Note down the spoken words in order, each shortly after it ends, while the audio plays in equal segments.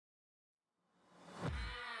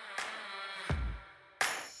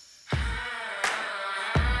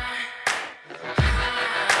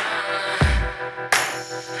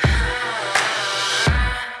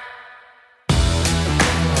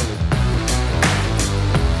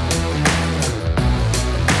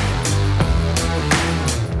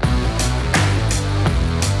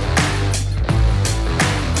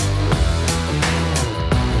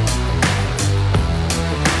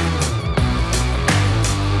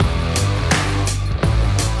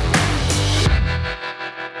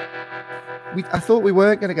I thought we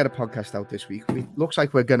weren't going to get a podcast out this week. Looks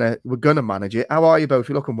like we're gonna manage it. How are you both?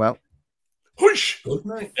 You're looking well. Push. Good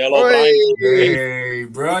night. Hello, Brian. Hey,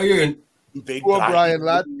 Brian. Big Brian,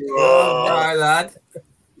 lad. Brian, lad.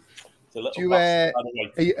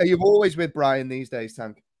 Are you always with Brian these days,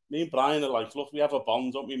 Tank? Me and Brian are like, look, we have a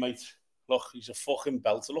bond, don't we, mate? Look, he's a fucking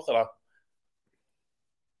belter. Look at that.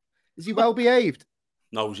 Is he well behaved?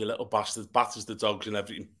 No, he's a little bastard. Batters the dogs and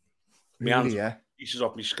everything. Really, yeah. Pieces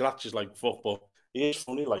off me, scratches like fuck, but he is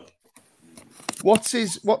funny, like. What's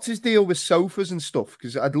his deal with sofas and stuff?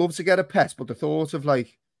 Because I'd love to get a pet, but the thought of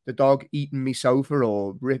like the dog eating me sofa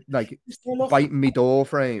or biting me door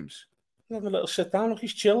frames. Have a little sit down. Look,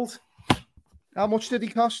 he's chilled. How much did he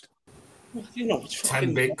cost? You know, it's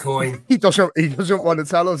 10 Bitcoin. He doesn't want to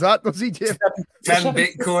tell us that, does he, Jim? 10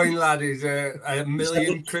 Bitcoin, lad, is a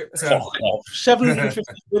million crypto. Fuck off. 750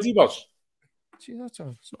 quid he was. Gee, it's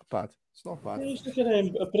not bad. It's not bad. He's like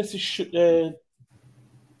a British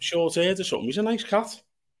short-haired or something. He's a nice cat.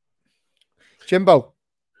 Jimbo,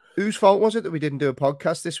 whose fault was it that we didn't do a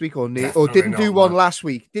podcast this week or didn't do one last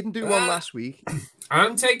week? Didn't do one last week.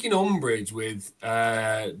 I'm taking umbrage with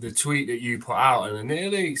the tweet that you put out, and I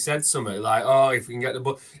nearly said something like, "Oh, if we can get the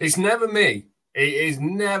book." It's never me. It is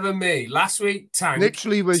never me. Last week, Tank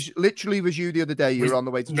literally was you the other day. You were on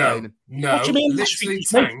the way to training. No, what do you mean? Literally,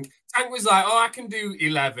 Tank was like, "Oh, I can do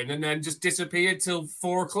 11," and then just disappeared till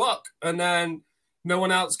 4 o'clock, and then no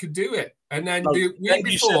one else could do it. And then the week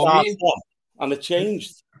before, and it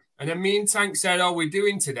changed. And then me and Tank said, "Oh, we're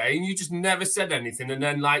doing today," and you just never said anything. And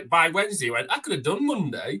then, like, by Wednesday, you went, "I could have done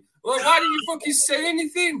Monday." Well, why didn't you fucking say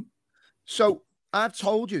anything? So I've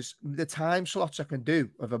told you the time slots I can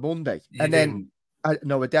do of a Monday, I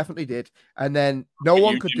definitely did. And then no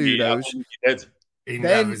one could do those. Then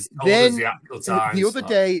the other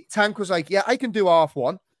day, Tank was like, "Yeah, I can do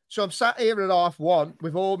 1:30." So I'm sat here at 1:30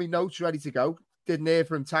 with all my notes ready to go. Didn't hear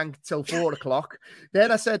from Tank till 4 o'clock.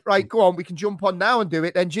 Then I said, right, go on, we can jump on now and do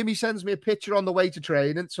it. Then Jimmy sends me a picture on the way to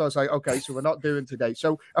training. So I was like, okay, so we're not doing today.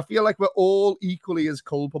 So I feel like we're all equally as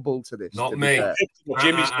culpable to this. Not me.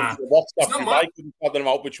 Jimmy's WhatsApp. I couldn't tell them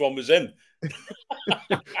out which one was in.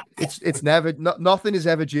 It's never, nothing is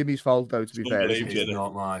ever Jimmy's fault, though, to be fair. It's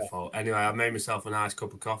not my fault. Anyway, I made myself a nice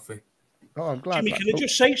cup of coffee. Oh, I'm glad. Jimmy, can I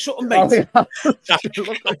just say something, mate?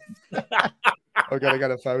 I'm going to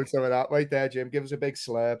get a photo of that. Wait there, Jim. Give us a big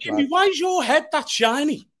slurp. Jimmy, why is your head that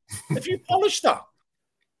shiny? Have you polished that?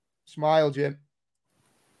 Smile, Jim.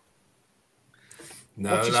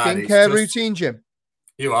 No, what's your skincare routine, Jim?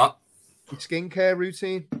 You are? Your skincare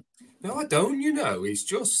routine? No, I don't, It's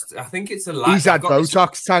just, I think it's a light. He's had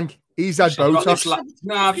Botox, Tank. He's had Botox.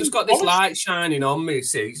 I've just got this light shining on me.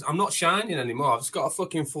 See, I'm not shining anymore. I've just got a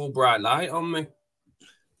fucking full bright light on me.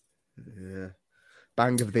 Yeah.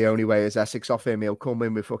 Bang of the only way is Essex off him. He'll come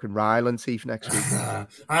in with fucking Ryland teeth next week.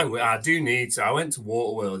 I do need to. I went to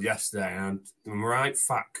Waterworld yesterday and I'm a right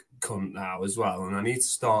fat cunt now as well. And I need to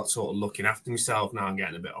start sort of looking after myself now. I'm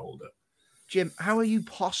getting a bit older. Jim, how are you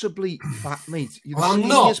possibly fat, mate? You're the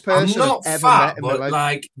skinniest person I've ever met in my life.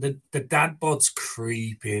 Like the dad bod's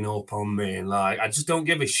creeping up on me, and like I just don't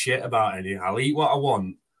give a shit about any. I'll eat what I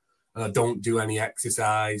want, and I don't do any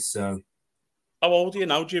exercise. So, how old are you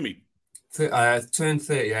now, Jimmy? I turned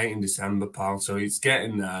 38 in December, pal. So it's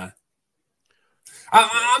getting there.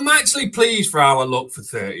 I'm actually pleased for how I look for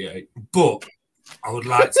 38, but I would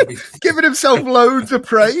like to be giving himself loads of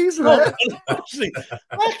praise. I'm actually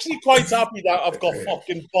quite happy that I've got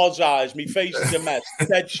fucking buzz eyes. My face is a mess,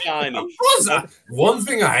 dead shiny. Buzz eye. One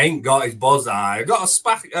thing I ain't got is buzz eye. I got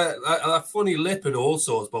a funny lip and all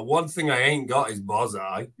sorts, but one thing I ain't got is buzz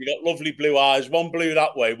eye. You got lovely blue eyes. One blue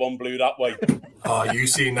that way, one blue that way. Oh, you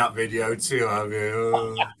seen that video too, have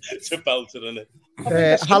you? It's a belter, isn't it?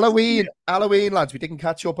 Halloween, lads. We didn't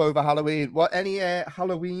catch up over Halloween. What any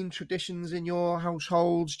Halloween traditions in your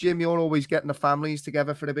households, Jim? You're always getting the families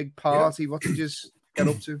together for a big party. What did you get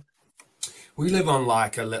up to? We live on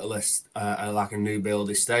like a little, like a new build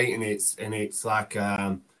estate, and it's like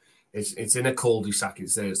it's in a cul-de-sac.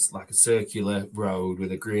 It's like a circular road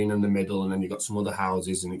with a green in the middle, and then you've got some other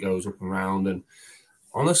houses, and it goes up and round. And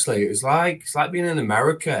honestly, it's like being in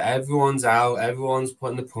America. Everyone's out. Everyone's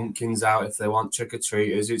putting the pumpkins out if they want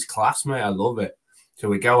trick-or-treaters. It's class, mate. I love it. So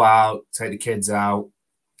we go out, take the kids out.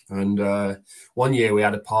 And one year we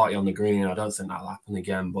had a party on the green. I don't think that'll happen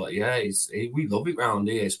again. But, yeah, we love it round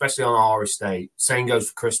here, especially on our estate. Same goes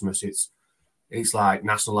for Christmas. It's like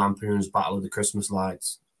National Lampoon's Battle of the Christmas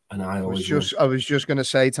Lights. And I was just going to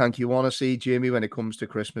say, Tank, you want to see Jimmy when it comes to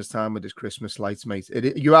Christmas time with his Christmas lights, mate.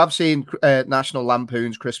 You have seen National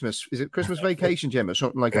Lampoon's Christmas. Is it Christmas Vacation, Jim, or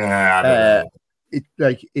something like that? Yeah,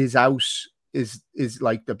 like his house is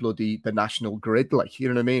like the national grid. Like, you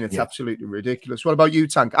know what I mean? It's absolutely ridiculous. What about you,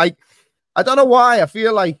 Tank? I don't know why. I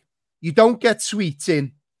feel like you don't get sweets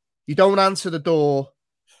in. You don't answer the door.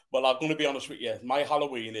 Well, I'm going to be honest with you. My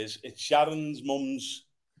Halloween it's Sharon's mum's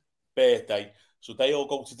birthday. So they all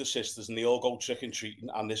go to the sisters and they all go trick-and-treating.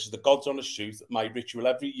 And this is the God's honest truth. My ritual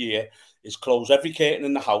every year is close every curtain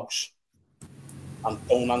in the house and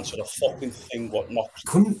don't answer a fucking thing what knocks.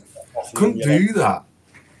 Couldn't do that.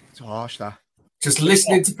 It's harsh, that. Just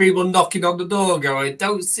listening to people knocking on the door going,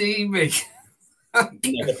 don't see me.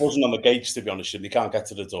 They're buzzing on the gates, to be honest, and you can't get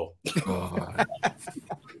to the door. Do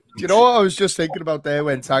you know what I was just thinking about there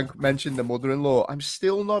when Tank mentioned the mother-in-law? I'm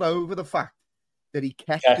still not over the fact that he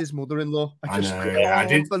kept his mother-in-law. I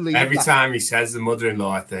didn't believe every that. time he says the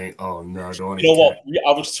mother-in-law, I think, oh no, I don't want to. You know what?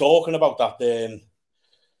 I was talking about that.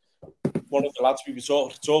 One of the lads we were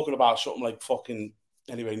talking about something like fucking.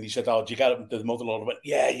 Anyway, and he said, "Oh, do you get the mother-in-law?" I went,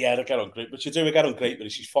 "Yeah, I get on great." But you do, I get on great,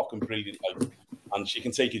 but she's fucking brilliant, like, and she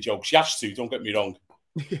can take a joke. She has to. Don't get me wrong.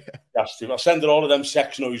 Yeah. She has to. I send her all of them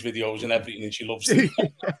sex noise videos and everything, and she loves it.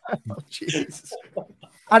 Oh, Jesus.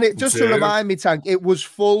 And it just to remind me, Tank, it was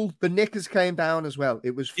full. The knickers came down as well.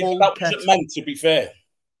 It was full. That wasn't meant to be fair,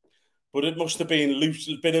 but it must have been loose.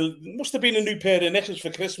 It must have been a new pair of knickers for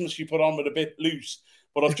Christmas. You put on with a bit loose,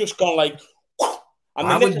 but I've just gone like. And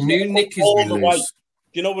why would new knickers be loose?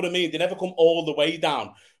 Do you know what I mean? They never come all the way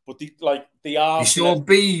down, but they are. You saw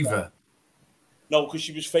Beaver? No, because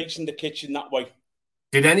she was facing the kitchen that way.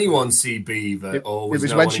 Did anyone see Beaver? It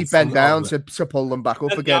was when she bent down to pull them back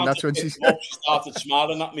up again. That's when she started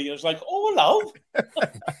smiling at me. I was like, "Oh, hello,"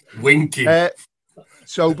 winking.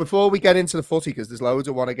 So before we get into the footy, because there's loads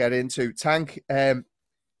I want to get into, Tank and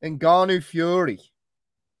Ngannou Fury.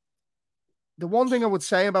 The one thing I would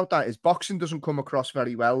say about that is boxing doesn't come across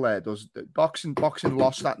very well there, does it? Boxing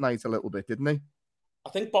lost that night a little bit, didn't he? I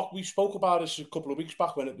think we spoke about this a couple of weeks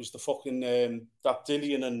back when it was the fucking that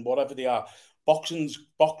Dillian and whatever they are. Boxing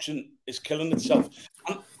is killing itself.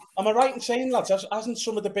 And am I right in saying, lads, hasn't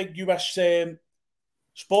some of the big US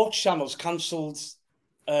sports channels cancelled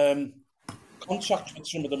contracts with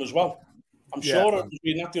some of them as well? I'm sure I was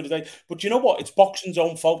reading that the other day. But you know what? It's boxing's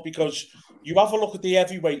own fault, because you have a look at the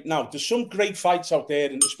heavyweight now. There's some great fights out there,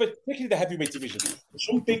 and particularly the heavyweight division. There's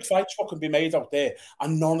some big fights fucking be made out there,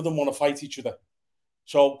 and none of them want to fight each other.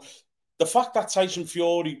 So the fact that Tyson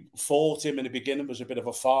Fury fought him in the beginning was a bit of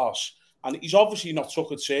a farce. And he's obviously not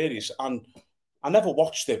took it serious. And I never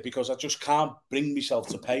watched it because I just can't bring myself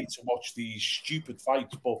to pay to watch these stupid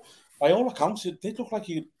fights. But by all accounts, it did look like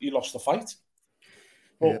he lost the fight.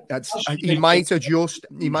 He might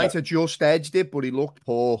have just edged it, but he looked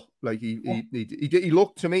poor. Like he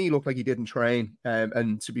looked, to me, he looked like he didn't train.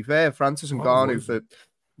 And to be fair, Francis Ngannou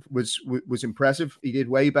was impressive. He did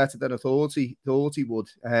way better than I thought he would.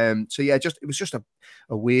 So yeah, it was just a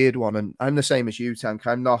weird one. And I'm the same as you, Tank.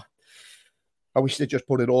 I wish they'd just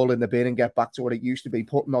put it all in the bin and get back to what it used to be,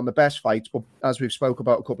 putting on the best fights. But as we've spoke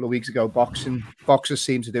about a couple of weeks ago, boxers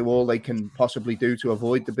seem to do all they can possibly do to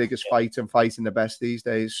avoid the biggest fight and fighting the best these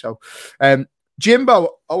days. So,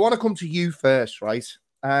 Jimbo, I want to come to you first, right?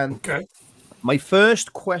 And my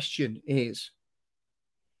first question is,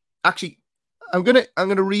 actually, I'm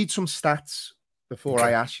gonna read some stats before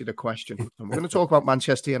I ask you the question. And we're going to talk about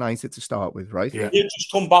Manchester United to start with, right? Yeah. You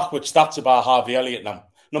just come back with stats about Harvey Elliott now.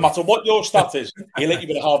 No matter what your stat is, he'll let you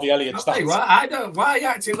with a Harvey Elliott stat. Why are you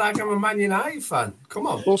acting like I'm a Man United fan? Come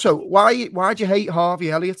on. Also, why do you hate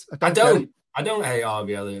Harvey Elliott? I don't hate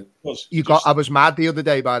Harvey Elliott. I was mad the other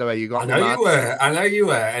day, by the way. I know you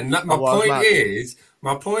were. And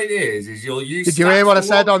my point is you'll use. Did you hear what I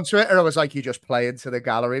said on Twitter? I was like, you just play into the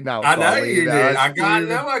gallery now. I know you did. I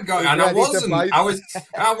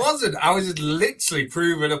was literally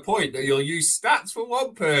proving a point that you'll use stats for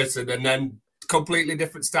one person and then completely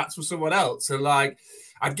different stats for someone else. So, like,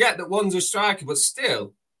 I get that one's a striker, but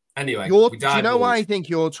still. Anyway, do you know why I think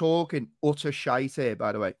you're talking utter shite here,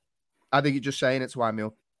 by the way? I think you're just saying it to wind me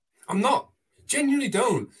up. I'm not. Genuinely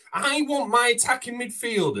don't. I want my attacking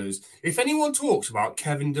midfielders. If anyone talks about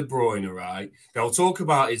Kevin De Bruyne, right, they'll talk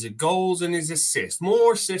about his goals and his assists.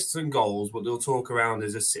 More assists than goals, but they'll talk around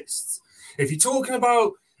his assists. If you're talking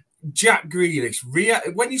about Jack Grealish,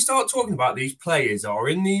 when you start talking about these players that are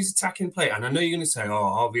in these attacking players, and I know you're going to say,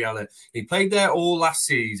 oh, Harvey Elliott, he played there all last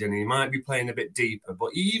season, he might be playing a bit deeper,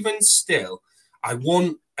 but even still, I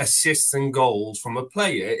want assists and goals from a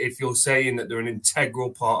player if you're saying that they're an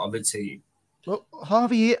integral part of the team. Well,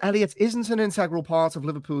 Harvey Elliott isn't an integral part of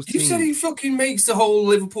Liverpool's team. You said he fucking makes the whole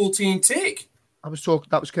Liverpool team tick.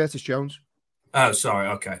 That was Curtis Jones. Oh, sorry.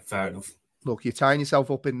 Okay, fair enough. Look, you're tying yourself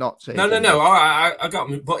up in knots here. No. All right, I got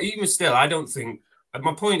me. But even still, I don't think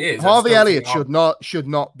My point is, Harvey Elliott should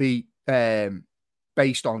not be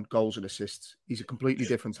based on goals and assists. He's a completely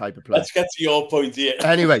different type of player. Let's get to your point here.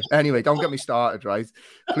 Anyway, don't get me started, right?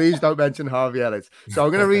 Please don't mention Harvey Elliott. So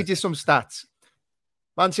I'm going to read you some stats.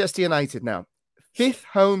 Manchester United now. 5th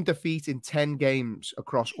home defeat in 10 games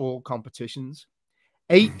across all competitions.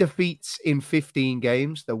 8 defeats in 15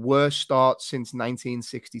 games. The worst start since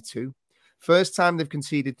 1962. First time they've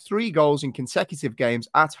conceded 3 goals in consecutive games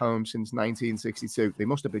at home since 1962. They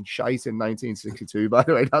must have been shite in 1962, by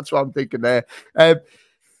the way. That's what I'm thinking there.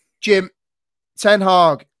 Jim, Ten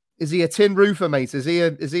Hag, is he a tin roofer, mate? Is he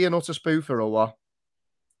an utter spoofer or what?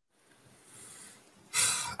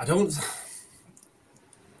 I don't...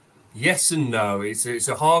 Yes and no. It's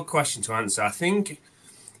a hard question to answer. I think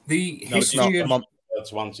the history of...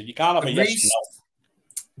 to answer. You can't have a yes and no.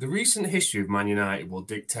 The recent history of Man United will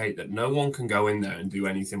dictate that no one can go in there and do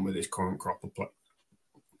anything with this current crop of play.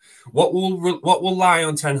 What will lie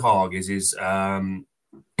on Ten Hag is the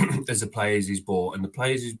players he's bought, and the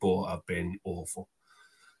players he's bought have been awful.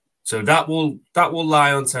 So that will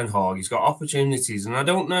lie on Ten Hag. He's got opportunities, and I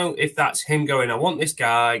don't know if that's him going, I want this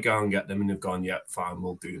guy, go and get them, and they've gone, yeah, fine,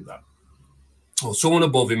 we'll do that. Or someone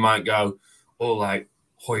above him might go, or like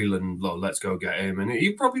Hoyland, let's go get him, and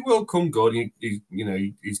he probably will come good.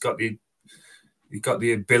 He's got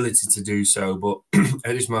the ability to do so, but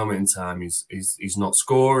at this moment in time, he's not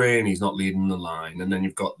scoring, he's not leading the line, and then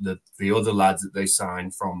you've got the other lads that they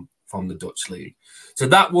signed from the Dutch league. So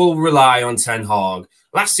that will rely on Ten Hag.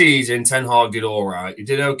 Last season, Ten Hag did all right. He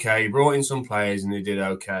did okay. He brought in some players, and he did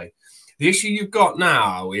okay. The issue you've got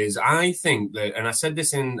now is, I think that, and I said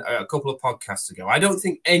this in a couple of podcasts ago, I don't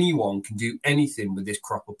think anyone can do anything with this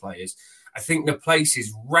crop of players. I think the place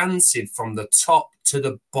is rancid from the top to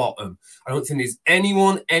the bottom. I don't think there's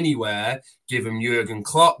anyone anywhere, give them Jurgen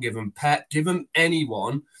Klopp, give them Pep, give them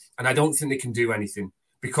anyone, and I don't think they can do anything,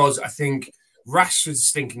 because I think Rashford's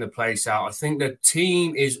stinking the place out. I think the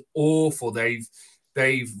team is awful.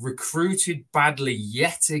 They've recruited badly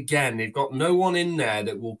yet again. They've got no one in there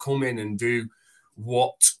that will come in and do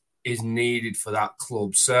what is needed for that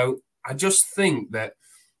club. So I just think that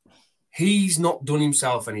he's not done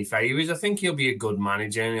himself any favours. I think he'll be a good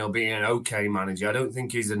manager and he'll be an okay manager. I don't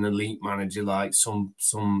think he's an elite manager like some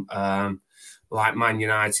like Man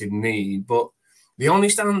United need. But the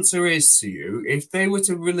honest answer is to you, if they were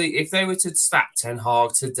to stack Ten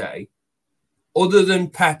Hag today, other than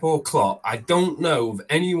Pep or Klopp, I don't know of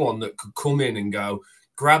anyone that could come in and go,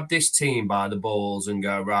 grab this team by the balls and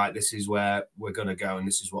go, right, this is where we're going to go and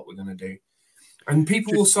this is what we're going to do. And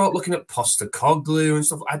people will start looking at Postecoglou and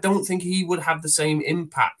stuff. I don't think he would have the same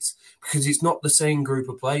impact because it's not the same group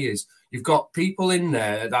of players. You've got people in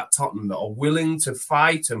there at that Tottenham that are willing to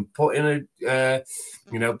fight and put in a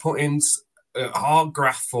hard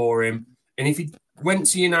graft for him. And if he went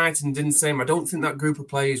to United and didn't the same, I don't think that group of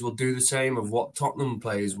players will do the same of what Tottenham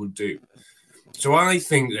players would do. So I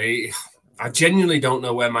think I genuinely don't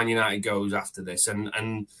know where Man United goes after this. And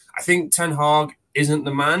I think Ten Hag isn't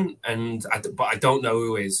the man, but I don't know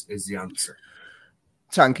who is the answer.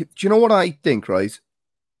 Tank, do you know what I think, right?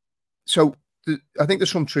 So I think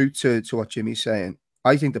there's some truth to what Jimmy's saying.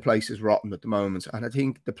 I think the place is rotten at the moment, and I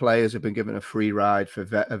think the players have been given a free ride for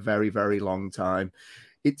a very, very long time.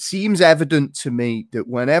 It seems evident to me that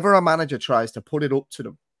whenever a manager tries to put it up to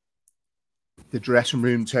them, the dressing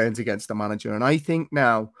room turns against the manager. And I think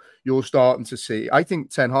now you're starting to see, I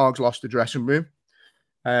think Ten Hag's lost the dressing room.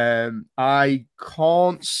 I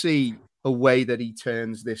can't see a way that he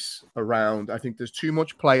turns this around. I think there's too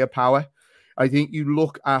much player power. I think you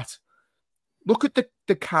look at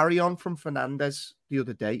the carry-on from Fernandes the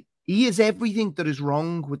other day. He is everything that is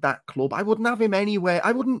wrong with that club. I wouldn't have him anywhere.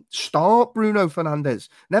 I wouldn't start Bruno Fernandes.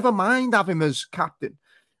 Never mind have him as captain.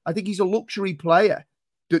 I think he's a luxury player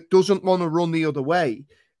that doesn't want to run the other way.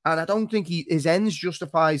 And I don't think his ends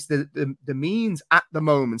justifies the means at the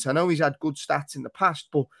moment. I know he's had good stats in the past,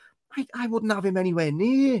 but I wouldn't have him anywhere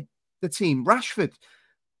near the team. Rashford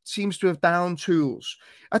seems to have down tools.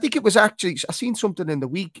 I think it was actually, I seen something in the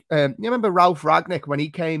week. You remember Ralph Ragnick when he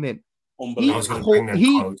came in? He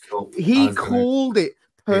called it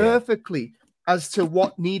perfectly as to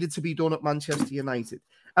what needed to be done at Manchester United.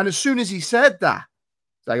 And as soon as he said that,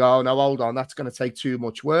 it's like, oh, no, hold on, that's going to take too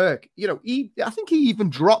much work. You know, I think he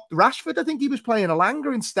even dropped Rashford. I think he was playing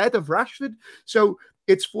Elanga instead of Rashford. So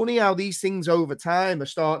it's funny how these things over time are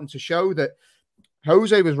starting to show that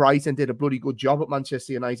Jose was right and did a bloody good job at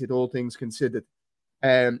Manchester United, all things considered.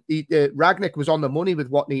 Ragnick was on the money with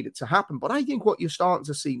what needed to happen. But I think what you're starting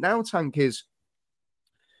to see now, Tank, is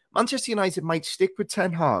Manchester United might stick with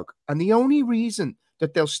Ten Hag. And the only reason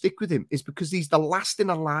that they'll stick with him is because he's the last in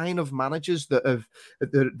a line of managers that have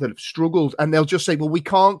struggled, and they'll just say, well, we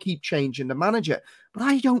can't keep changing the manager. But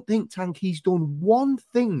I don't think, Tank, he's done one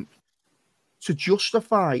thing to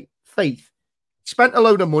justify faith. Spent a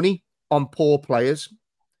load of money on poor players.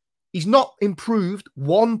 He's not improved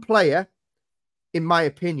one player, in my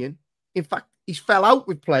opinion. In fact, he's fell out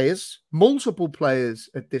with players, multiple players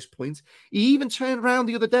at this point. He even turned around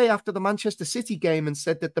the other day after the Manchester City game and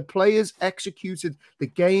said that the players executed the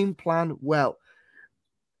game plan well.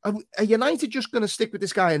 Are United just going to stick with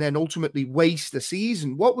this guy and then ultimately waste the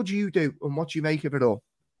season? What would you do, and what do you make of it all?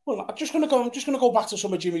 Well, I'm just going to go back to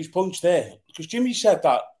some of Jimmy's points there, because Jimmy said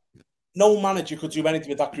that no manager could do anything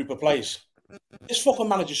with that group of players. This fucking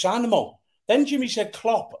manager signed them all. Then Jimmy said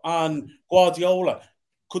Klopp and Guardiola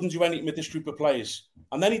couldn't do anything with this group of players.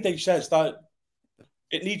 And then he says that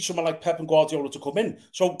it needs someone like Pep and Guardiola to come in.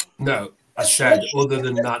 So no, I said other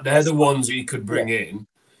than that, they're the ones he could bring in.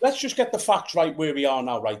 Let's just get the facts right where we are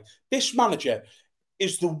now, right? This manager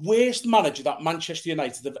is the worst manager that Manchester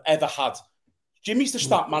United have ever had. Jimmy's the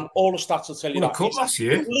stat man. All the stats will tell you that. Cup last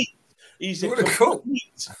year. He's a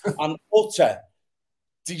complete and utter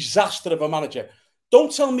disaster of a manager.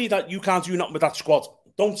 Don't tell me that you can't do nothing with that squad.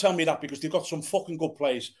 Don't tell me that, because they've got some fucking good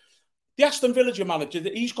players. The Aston Villa manager,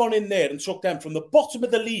 he's gone in there and took them from the bottom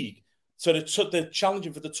of the league to the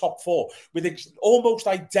challenging for the top four with almost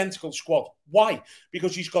identical squad. Why?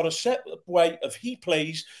 Because he's got a set way of he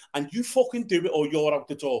plays, and you fucking do it or you're out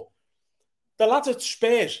the door. The lads at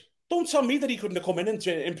Spurs, don't tell me that he couldn't have come in and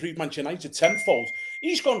to improve Manchester United tenfold.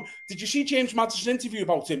 He's gone. Did you see James Maddison's interview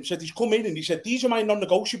about him? Said he's come in and he said, these are my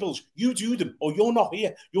non-negotiables. You do them or you're not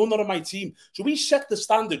here. You're not on my team. So he set the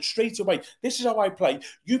standard straight away. This is how I play.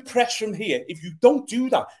 You press from here. If you don't do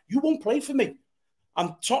that, you won't play for me.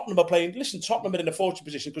 And Tottenham are playing. Listen, Tottenham are in a fortunate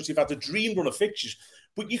position because they've had a dream run of fixtures.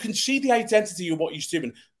 But you can see the identity of what he's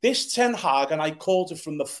doing. This Ten Hag, and I called it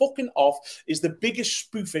from the fucking off, is the biggest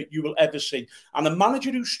spoofer you will ever see. And a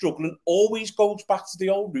manager who's struggling always goes back to the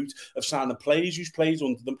old route of signing players who's played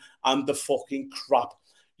under them and the fucking crap.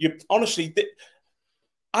 Honestly,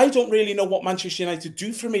 I don't really know what Manchester United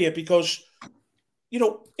do from here, because, you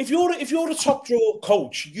know, if you're a top drawer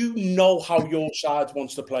coach, you know how your side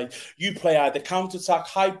wants to play. You play either counter-attack,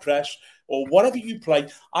 high press, or whatever you play.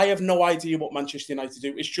 I have no idea what Manchester United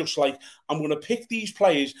do. It's just like, I'm going to pick these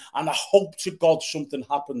players and I hope to God something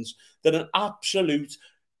happens. They're an absolute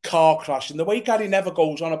car crash. And the way Gary Neville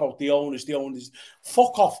goes on about the owners,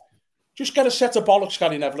 fuck off. Just get a set of bollocks,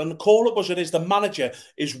 Gary Neville, and call it as it is. The manager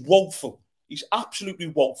is woeful. He's absolutely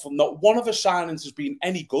woeful. Not one of his signings has been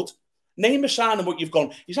any good. Name a signing what you've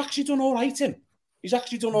gone. He's actually done all right in. He's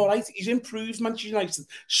actually done all right. He's improved Manchester United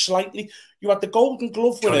slightly. You had the Golden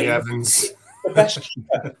Glove winner, Evans, the best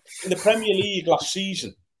keeper in the Premier League last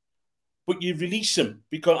season, but you release him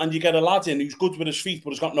and you get a lad in who's good with his feet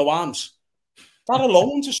but has got no arms. That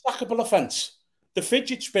alone's a stackable offence. The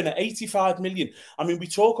fidget spinner, 85 million. I mean, we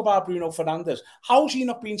talk about Bruno Fernandes. How's he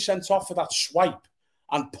not being sent off for that swipe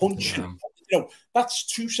and punch? Yeah. You know, that's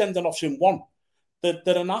 2 sending-offs in one. They're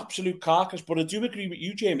an absolute carcass, but I do agree with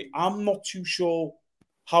you, Jamie. I'm not too sure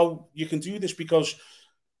how you can do this, because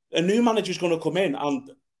a new manager's going to come in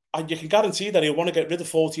and you can guarantee that he'll want to get rid of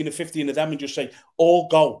 14 or 15 of them and just say, all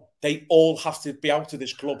go. They all have to be out of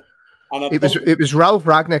this club. And it was Ralph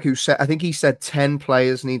Ragnick who said, I think he said 10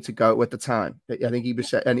 players need to go at the time. I think he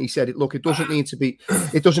was, and he said, look, it doesn't need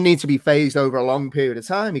to be phased over a long period of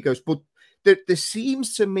time. He goes, but there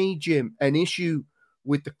seems to me, Jim, an issue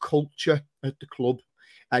with the culture at the club.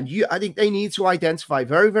 And I think they need to identify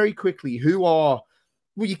very, very quickly who are,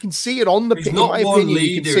 well, you can see it on the pitch. In my opinion,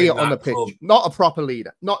 you can see it on the pitch. Not a proper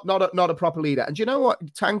leader. Not a proper leader. And you know what?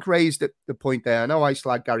 Tank raised the point there. I know I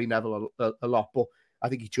slag Gary Neville a lot, but I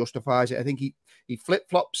think he justifies it. I think he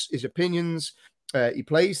flip-flops his opinions. He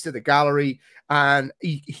plays to the gallery, and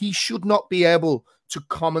he should not be able to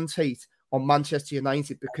commentate on Manchester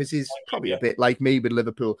United, because he's probably a bit like me with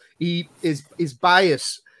Liverpool. His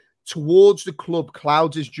bias towards the club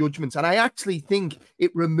clouds his judgment, and I actually think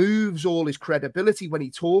it removes all his credibility when he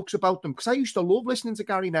talks about them, because I used to love listening to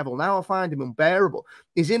Gary Neville. Now I find him unbearable.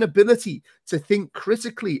 His inability to think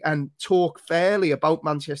critically and talk fairly about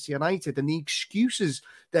Manchester United, and the excuses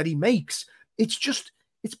that he makes, it's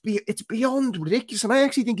beyond ridiculous. And I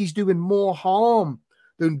actually think he's doing more harm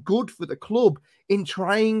than good for the club in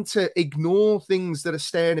trying to ignore things that are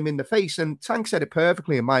staring him in the face. And Tank said it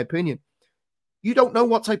perfectly, in my opinion. You don't know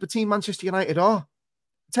what type of team Manchester United are.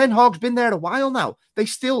 Ten Hag's been there a while now. They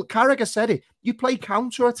still, Carragher said it, you play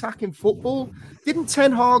counter-attacking football. Didn't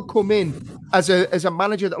Ten Hag come in as a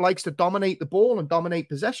manager that likes to dominate the ball and dominate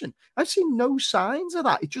possession? I've seen no signs of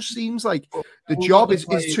that. It just seems like the job is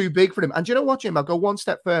too big for him. And do you know what, Jim? I'll go one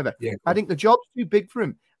step further. Yeah, I think the job's too big for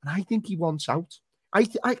him, and I think he wants out. I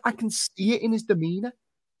can see it in his demeanour.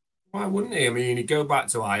 Why wouldn't he? I mean, you go back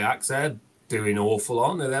to Ajax, they're doing awful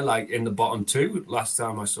on. They're like in the bottom two last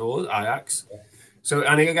time I saw Ajax. So,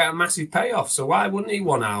 and he'll get a massive payoff. So why wouldn't he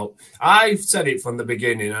want out? I've said it from the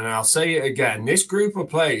beginning, and I'll say it again. This group of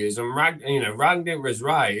players, and Ragnar was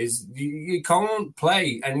right, is you can't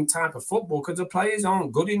play any type of football because the players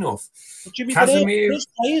aren't good enough. But Jimmy, his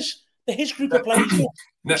players, his group of players.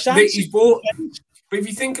 He's bought. But if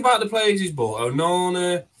you think about the players he's bought,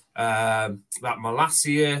 Onana, that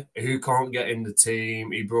Malacia, who can't get in the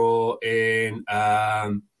team. He brought in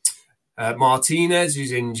Martinez,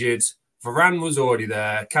 who's injured. Varane was already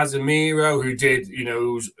there. Casemiro, who did,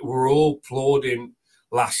 we're all applauding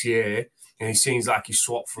last year, and he seems like he's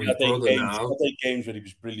swapped for his brother now. Games where he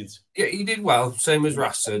was brilliant. Yeah, he did well, same as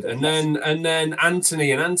Rashford. And then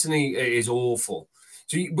Anthony is awful.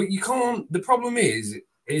 So, but you can't. The problem is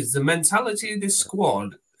the mentality of this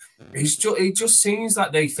squad. It just seems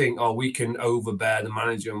like they think, we can overbear the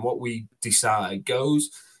manager, and what we decide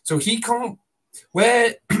goes. So he can't.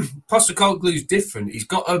 Where Postecoglou's different, he's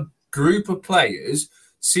got a group of players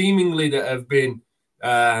seemingly that have been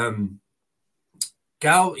they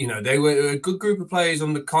were a good group of players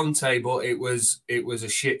under Conte, but it was a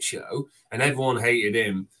shit show and everyone hated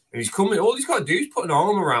him. And he's coming, all he's got to do is put an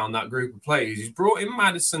arm around that group of players. He's brought in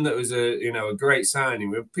Maddison, that was a great signing,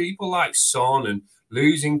 with people like Son and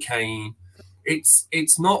losing Kane.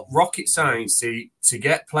 It's not rocket science to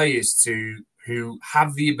get players who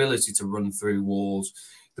have the ability to run through walls.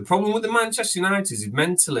 The problem with the Manchester United is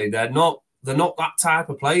mentally they're not that type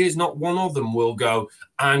of players. Not one of them will go,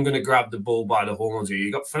 I'm going to grab the ball by the horns here.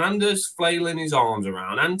 You got Fernandes flailing his arms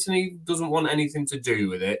around. Anthony doesn't want anything to do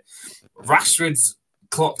with it. Rashford's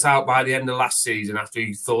clocked out by the end of last season after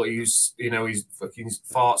he thought he was, his fucking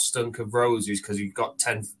fart stunk of roses because he got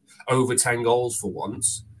over 10 goals for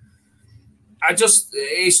once.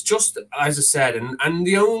 It's just, as I said, and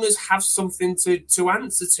the owners have something to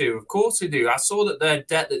answer to. Of course they do. I saw that their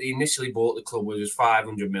debt that they initially bought the club was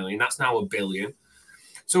 500 million. That's now $1 billion.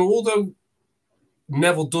 So although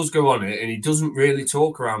Neville does go on it and he doesn't really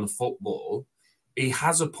talk around the football, he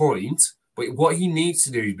has a point. But what he needs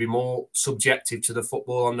to do is be more subjective to the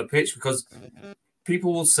football on the pitch, because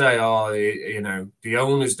people will say, the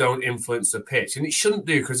owners don't influence the pitch. And it shouldn't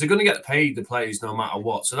do, because they're going to get paid, the players, no matter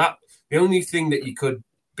what. So that the only thing that you could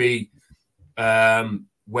be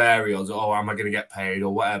wary of, am I going to get paid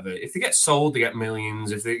or whatever? If they get sold, they get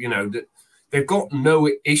millions. If they, they've got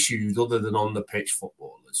no issues other than on the pitch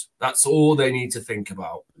footballers. That's all they need to think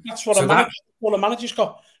about. That's what a manager's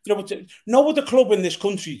got. No other club in this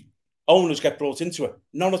country owners get brought into it.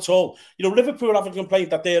 None at all. Liverpool have a complaint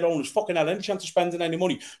that their owners fucking had any chance of spending any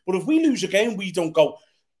money. But if we lose a game, we don't go,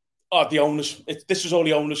 the owners. This is all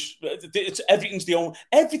the owners. Everything's the owner.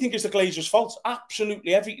 Everything is the Glazers' fault.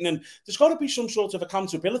 Absolutely everything. And there's got to be some sort of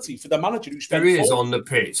accountability for the manager who spent. There is on the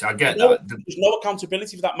pitch. I get that. There's no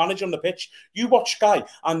accountability for that manager on the pitch. You watch Sky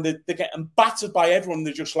and they're getting battered by everyone.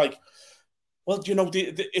 They're just like, well,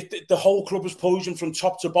 the whole club is poisoned from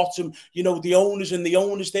top to bottom. The owners and the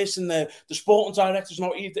owners this and the sporting directors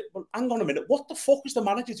not either. Well, hang on a minute. What the fuck is the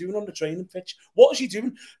manager doing on the training pitch? What is he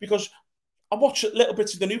doing? Because I watched little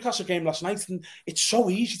bits of the Newcastle game last night, and it's so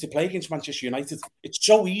easy to play against Manchester United. It's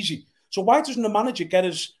so easy. So why doesn't the manager get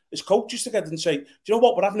his coaches together and say, do you know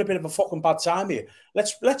what, we're having a bit of a fucking bad time here.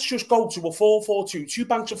 Let's just go to a 4-4-2, 2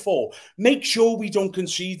 banks of 4. Make sure we don't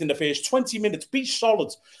concede in the first 20 minutes. Be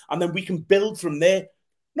solid, and then we can build from there.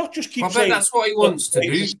 Not just keep saying... that's what he wants to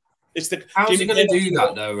do. How's he going to do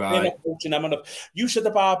that, though, right? You said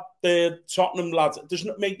about the Tottenham lad.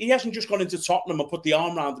 He hasn't just gone into Tottenham and put the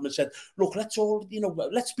arm around him and said, look, let's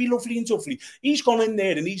be lovely and toughy. He's gone in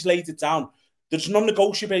there and he's laid it down. There's no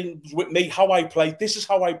negotiating with me how I play. This is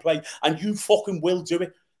how I play, and you fucking will do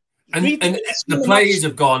it. And the players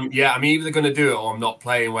have gone, I'm either going to do it or I'm not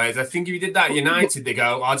playing. Whereas I think if you did that at United, they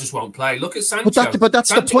go, I just won't play. Look at Sancho. But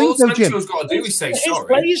that's the point, though, Jim. Sancho's got to do is say sorry.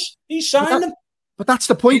 Players, he's signed them. But that's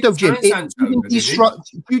the point, though, Jim. Do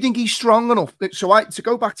you think he's strong enough? So to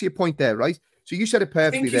go back to your point there, right? So you said it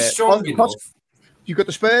perfectly there. He's strong enough. You've got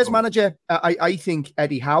the Spurs manager. I think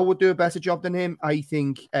Eddie Howe would do a better job than him. I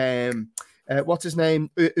think... what's his name?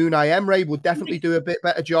 Unai Emery would definitely do a bit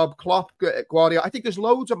better job. Klopp, Guardiola. I think there's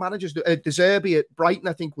loads of managers. De Zerbi at Brighton,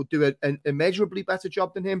 I think, would do an immeasurably better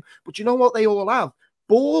job than him. But you know what they all have?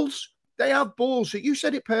 Balls. They have balls. So you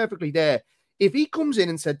said it perfectly there. If he comes in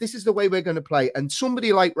and said, this is the way we're going to play, and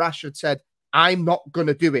somebody like Rashford said, I'm not going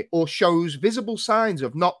to do it, or shows visible signs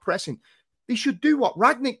of not pressing, they should do what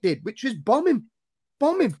Ragnick did, which is bomb him.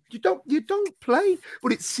 You don't play.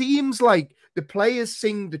 But it seems like the players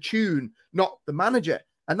sing the tune, not the manager.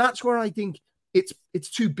 And that's where I think it's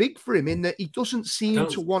too big for him, in that he doesn't seem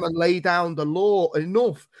to want to lay down the law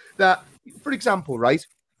enough. That, for example, right,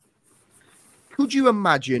 could you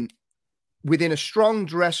imagine within a strong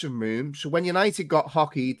dressing room, so when United got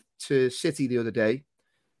hockeyed to City the other day,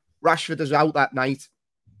 Rashford is out that night.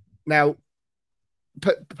 Now,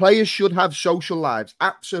 players should have social lives,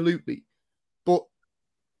 absolutely. But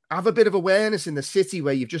have a bit of awareness in the city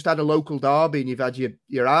where you've just had a local derby and you've had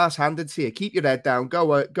your ass handed to you. Keep your head down,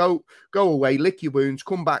 go away, lick your wounds,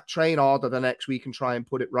 come back, train harder the next week and try and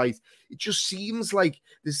put it right. It just seems like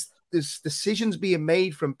there's decisions being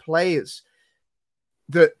made from players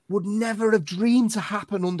that would never have dreamed to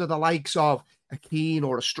happen under the likes of a Keane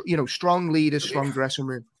or strong leaders, strong dressing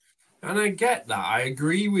room. And I get that. I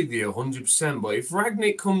agree with you 100%. But if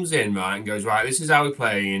Ragnick comes in, right, and goes, right, this is how we're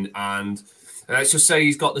playing, and let's just say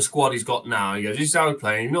he's got the squad he's got now. He goes, this is how we're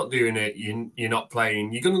playing. You're not doing it. You're not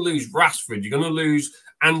playing. You're going to lose Rashford. You're going to lose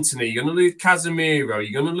Anthony. You're going to lose Casemiro.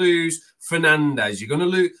 You're going to lose Fernandez. You're going to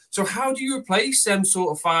lose. So how do you replace them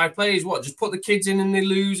sort of 5 players? What, just put the kids in and they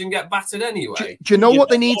lose and get battered anyway? Do you know what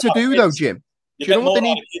they need to do, though, Jim? Do you know what they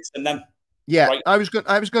need? Yeah, right. I was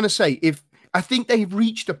going to say, I think they've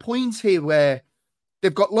reached a point here where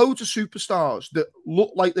they've got loads of superstars that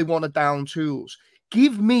look like they want to down tools.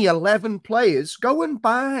 Give me 11 players. Go and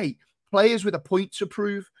buy players with a point to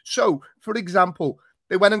prove. So, for example,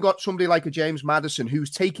 they went and got somebody like a James Maddison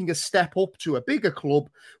who's taking a step up to a bigger club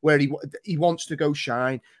where he wants to go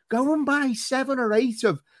shine. Go and buy 7 or 8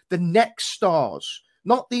 of the next stars,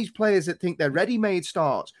 not these players that think they're ready-made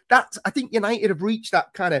stars. I think United have reached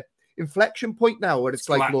that kind of inflection point now where it's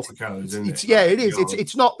like, look,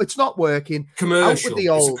 it's not working. Commercial.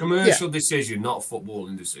 It's a commercial decision, not a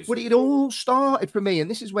footballing decision. But it all started for me, and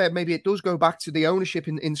this is where maybe it does go back to the ownership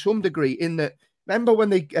in some degree, in that, remember when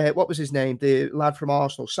they, what was his name? The lad from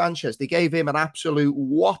Arsenal, Sanchez, they gave him an absolute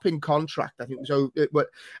whopping contract. I think it was,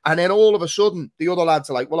 and then all of a sudden the other lads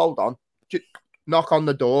are like, well, hold on, knock on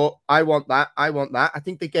the door. I want that. I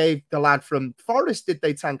think they gave the lad from Forest, did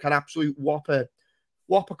they, Tank, an absolute whopper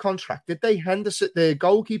contract? Did they? Henderson, the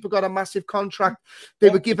goalkeeper, got a massive contract. They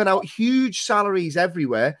were giving out huge salaries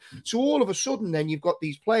everywhere. So all of a sudden, then you've got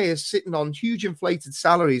these players sitting on huge inflated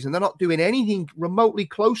salaries, and they're not doing anything remotely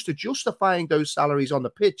close to justifying those salaries on the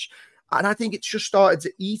pitch. And I think it's just started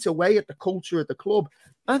to eat away at the culture of the club.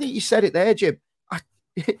 I think you said it there, Jim.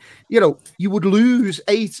 You would lose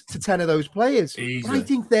 8 to 10 of those players. I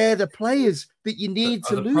think they're the players that you need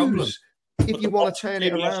to lose. Problem. If you want to turn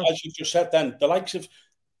it around. As you just said then, the likes of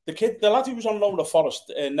the lad who was on loan at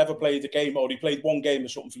Forest never played a game, or he played 1 game or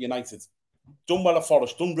something for United. Done well at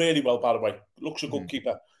Forest, done really well, by the way. Looks a good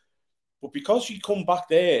keeper. But because he come back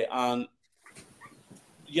there and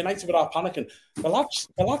United without panicking, the lad's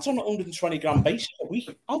on 120 grand basic a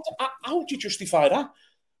week. How do you justify that?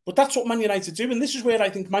 But that's what Man United do. And this is where I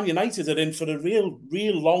think Man United are in for a real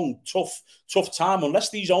long, tough time, unless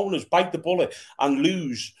these owners bite the bullet and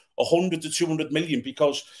lose 100 to 200 million,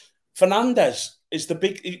 because Fernandez is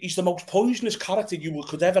he's the most poisonous character you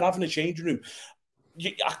could ever have in a changing room.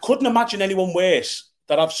 I couldn't imagine anyone worse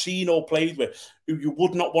that I've seen or played with who you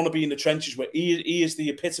would not want to be in the trenches with. He is the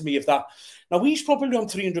epitome of that. Now, he's probably on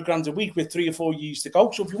 300 grand a week with 3 or 4 years to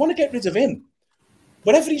go. So if you want to get rid of him,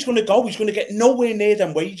 wherever he's going to go, he's going to get nowhere near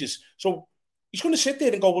them wages. So he's going to sit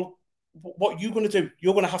there and go, well, what are you going to do?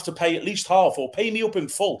 You're going to have to pay at least half, or pay me up in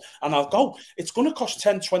full and I'll go. It's going to cost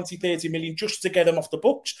 10, 20, 30 million just to get him off the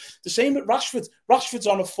books. The same with Rashford. Rashford's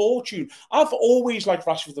on a fortune. I've always liked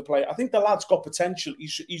Rashford to play. I think the lad's got potential.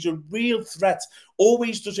 He's a real threat.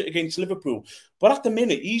 Always does it against Liverpool. But at the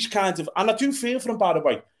minute, he's kind of, and I do feel for him, by the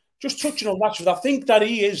way, just touching on Rashford, I think that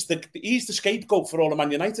he's the scapegoat for all the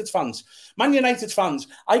Man United fans. Man United fans,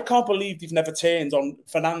 I can't believe they've never turned on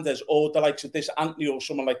Fernandez or the likes of this Anthony or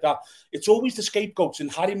someone like that. It's always the scapegoats in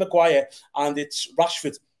Harry Maguire and it's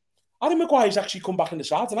Rashford. Harry Maguire's actually come back in the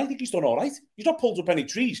side, and I think he's done all right. He's not pulled up any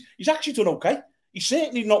trees. He's actually done okay. He's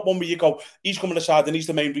certainly not one where you go, he's coming aside and he's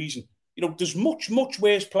the main reason. There's much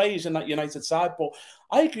worse players in that United side, but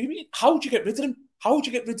I agree with you. How would you get rid of him? How would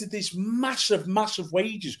you get rid of these massive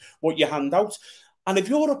wages, what you hand out? And if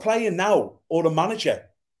you're a player now or a manager,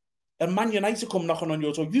 and Man United come knocking on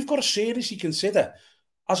your door, you've got to seriously consider,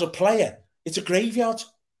 as a player, it's a graveyard.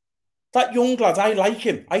 That young lad, I like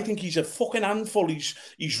him. I think he's a fucking handful.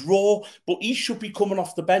 He's raw, but he should be coming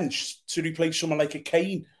off the bench to replace someone like a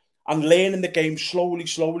Kane. and learning the game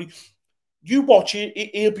slowly. You watch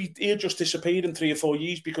it, he'll just disappear in 3 or 4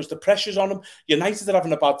 years because the pressure's on him. United are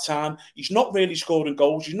having a bad time. He's not really scoring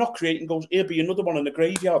goals. He's not creating goals. He'll be another one in the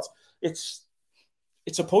graveyard. It's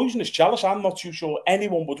a poisonous chalice. I'm not too sure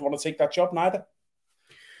anyone would want to take that job neither.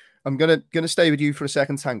 I'm gonna stay with you for a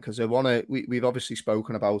second, Tank, because I want to. We've obviously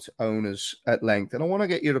spoken about owners at length, and I want to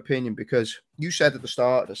get your opinion because you said at the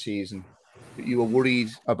start of the season that you were worried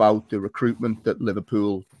about the recruitment that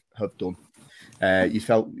Liverpool have done. You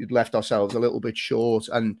felt you'd left ourselves a little bit short,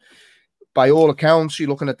 and by all accounts, you're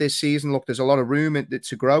looking at this season. Look, there's a lot of room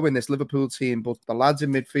to grow in this Liverpool team, but the lads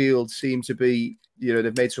in midfield seem to be,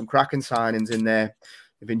 they've made some cracking signings in there.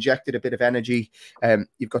 They've injected a bit of energy.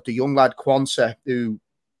 You've got the young lad Quansah, who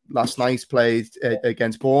last night played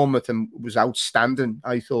against Bournemouth and was outstanding,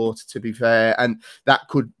 I thought, to be fair, and that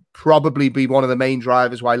could probably be one of the main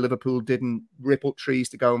drivers why Liverpool didn't rip up trees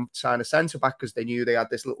to go and sign a centre-back, because they knew they had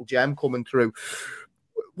this little gem coming through.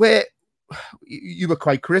 Where you were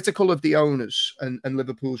quite critical of the owners and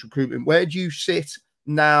Liverpool's recruitment. Where do you sit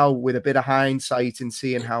now with a bit of hindsight and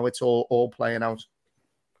seeing how it's all playing out?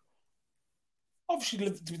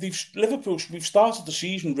 Obviously, Liverpool, we've started the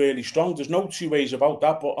season really strong. There's no two ways about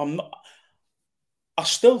that, but I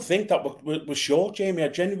still think that we're short, Jamie. I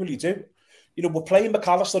genuinely do. We're playing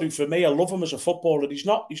McAllister, who for me, I love him as a footballer. He's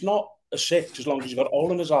not a 6 as long as he's got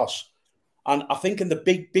all in his ass. And I think in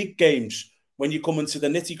the big games, when you come into the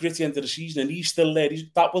nitty-gritty end of the season and he's still there,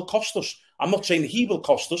 that will cost us. I'm not saying he will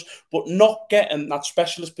cost us, but not getting that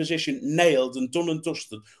specialist position nailed and done and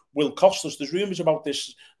dusted will cost us. There's rumours about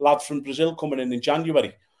this lad from Brazil coming in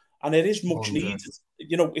January, and it is much needed.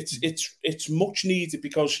 It's much needed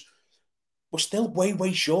because we're still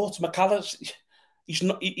way short. McAllister, he's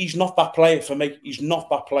not that player for me. He's not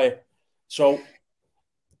that player. So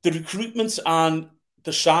the recruitment and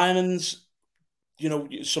the signings,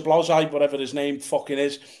 Szoboszlai, whatever his name fucking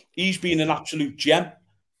is, he's been an absolute gem.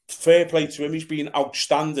 Fair play to him. He's been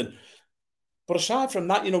outstanding. But aside from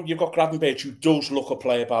that, you've got Gravenberch, who does look a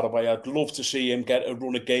player, by the way. I'd love to see him get a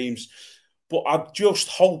run of games. But I just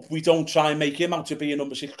hope we don't try and make him out to be a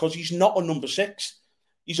number 6, because he's not a number 6.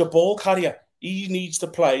 He's a ball carrier. He needs to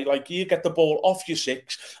play like you get the ball off your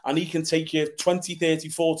 6 and he can take you 20, 30,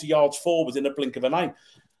 40 yards forward in a blink of an eye.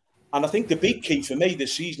 And I think the big key for me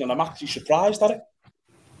this season, and I'm actually surprised at it,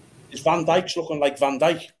 is Van Dijk's looking like Van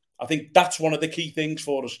Dijk. I think that's one of the key things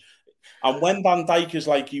for us. And when Van Dijk is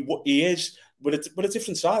like he is, with a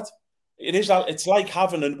different side, it's like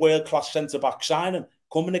having a world-class centre-back signing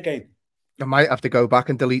coming again. I might have to go back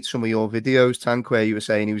and delete some of your videos, Tank, where you were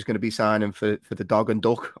saying he was going to be signing for the Dog and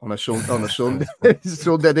Duck on a Sunday.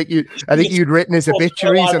 Sunday, I think you'd written his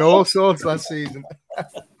obituaries and all sorts last season.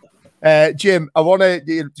 Jim, I want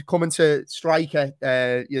to come into striker,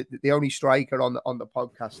 the only striker on the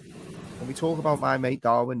podcast. Can we talk about my mate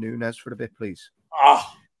Darwin Nunez for a bit, please?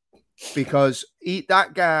 Because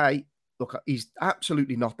that guy, look, he's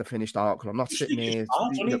absolutely not the finished article. I'm not sitting here,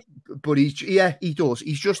 but he does.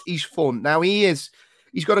 He's fun. Now he's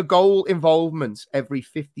got a goal involvement every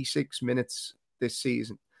 56 minutes this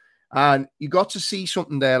season. And you got to see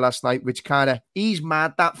something there last night, which he's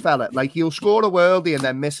mad, that fella. Like, he'll score a worldie and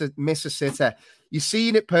then miss a sitter. You've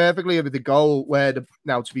seen it perfectly with the goal where,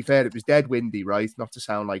 now, to be fair, it was dead windy, right? Not to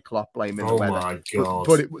sound like Klopp blaming the weather. My God.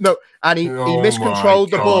 But he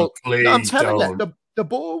miscontrolled the ball. Please no, I'm telling you, the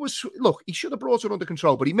ball was, look, he should have brought it under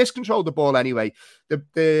control, but he miscontrolled the ball anyway.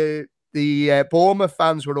 The Bournemouth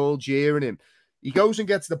fans were all jeering him. He goes and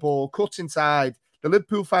gets the ball, cuts inside. The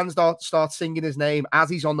Liverpool fans start singing his name as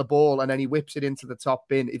he's on the ball, and then he whips it into the top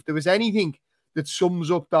bin. If there was anything that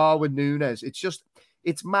sums up Darwin Nunez,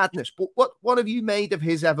 it's madness. But what have you made of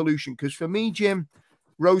his evolution? Because for me, Jim,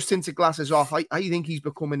 rose-tinted glasses off, I think he's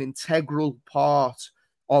become an integral part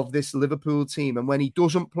of this Liverpool team. And when he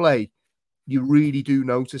doesn't play, you really do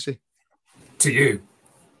notice it. To you?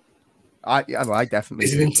 I definitely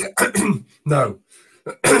do. No.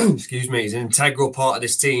 Excuse me. He's an integral part of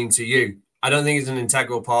this team to you. I don't think he's an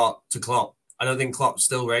integral part to Klopp. I don't think Klopp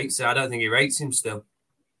still rates it. I don't think he rates him still.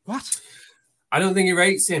 What? I don't think he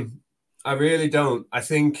rates him. I really don't. I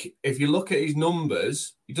think if you look at his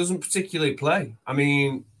numbers, he doesn't particularly play. I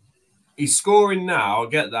mean, he's scoring now, I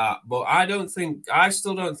get that, but I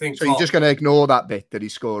still don't think So Klopp... You're just going to ignore that bit that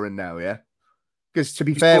he's scoring now, yeah? Because to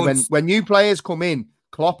be fair, when new players come in,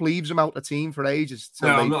 Klopp leaves them out the team for ages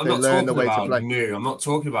until they learn the way to play. New. I'm not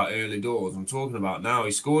talking about early doors. I'm talking about now.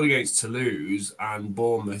 He scored against Toulouse and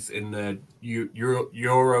Bournemouth in the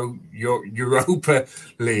Europa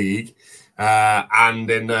League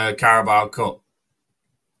and in the Carabao Cup.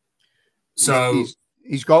 So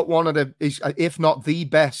he's got one of the, if not the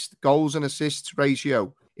best goals and assists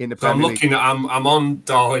ratio in the So Premier I'm looking League. I'm on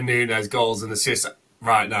Darwin Nunez goals and assists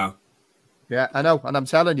right now. Yeah, I know. And I'm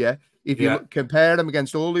telling you, if you compare them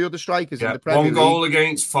against all the other strikers in the Premier League. 1 goal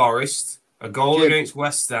against Forest, a goal against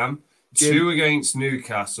West Ham, Jim, 2 against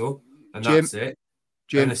Newcastle, and that's it.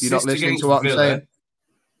 Jim, you're not listening to what I'm saying.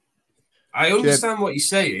 I understand what you're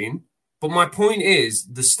saying, but my point is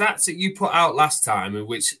the stats that you put out last time, in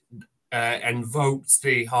which invoked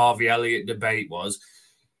the Harvey Elliott debate, was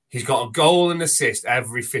he's got a goal and assist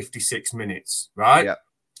every 56 minutes, right? Yeah.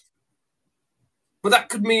 But that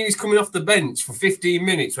could mean he's coming off the bench for 15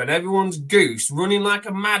 minutes when everyone's goose, running like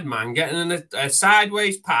a madman, getting a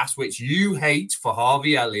sideways pass, which you hate for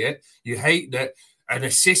Harvey Elliott. You hate that an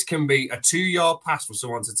assist can be a 2-yard pass for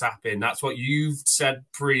someone to tap in. That's what you've said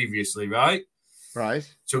previously, right? Right.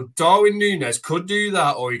 So Darwin Nunez could do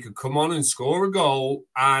that, or he could come on and score a goal,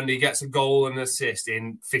 and he gets a goal and assist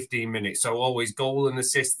in 15 minutes. So always goal and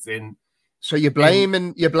assist in. So you're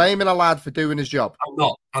blaming a lad for doing his job.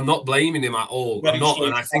 I'm not blaming him at all. I'm not,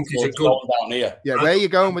 and I think he's a good. Down here. Yeah, where are you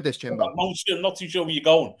going with this, Jimbo? I'm not too sure where you're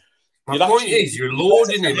going. My point is, you're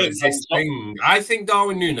lauding him as this thing. I think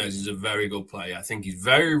Darwin Nunez is a very good player. I think he's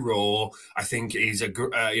very raw. I think he's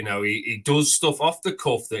he does stuff off the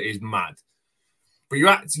cuff that is mad. But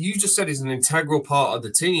you just said he's an integral part of the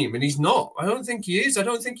team, and he's not. I don't think he is. I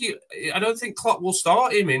don't think Klopp will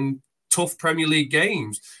start him in tough Premier League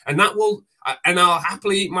games, and I'll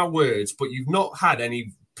happily eat my words. But you've not had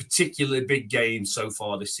any particularly big games so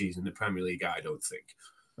far this season, the Premier League. I don't think.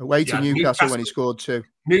 Away to Newcastle when he scored 2.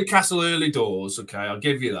 Newcastle early doors, okay, I'll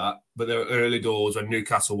give you that. But there were early doors when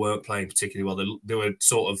Newcastle weren't playing particularly well. They were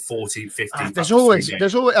sort of 14, 15. There's always something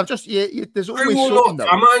though.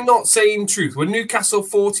 Am I not saying truth? When Newcastle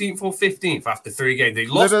 14th or 15th after 3 games, they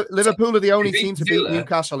lost. Liverpool are the only team to beat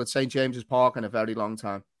Newcastle at St James's Park in a very long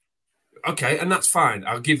time. Okay, and that's fine.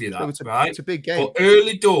 I'll give you that. Right, it's a big game. But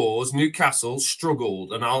early doors, Newcastle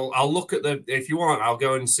struggled, and I'll look at if you want, I'll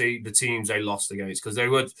go and see the teams they lost against, because they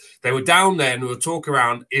were down there and we were talking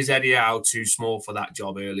around, is Eddie Howe too small for that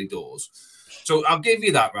job early doors? So I'll give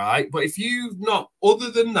you that, right? But if you not,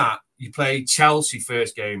 other than that, you played Chelsea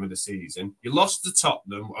first game of the season, you lost to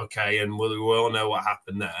Tottenham, okay, and we all know what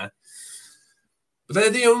happened there. But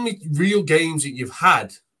they're the only real games that you've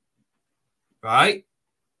had, right?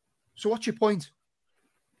 So what's your point?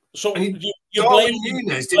 So Darwin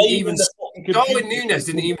Nunez didn't even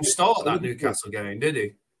start that Newcastle game, did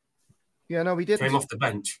he? Yeah, no, he didn't. Came off the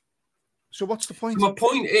bench. So what's the point? So my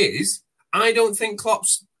point is, I don't think Klopp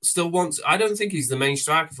still wants. I don't think he's the main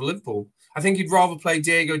striker for Liverpool. I think he'd rather play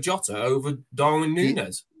Diego Jota over Darwin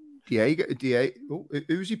Nunez. Diego.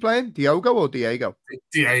 Who's he playing? Diogo or Diego?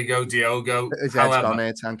 Diego. His head's gone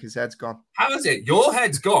here, Tank. His head's gone. How is it? Your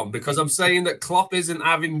head's gone because I'm saying that Klopp isn't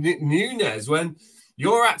having Nunez when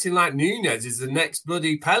you're acting like Nunez is the next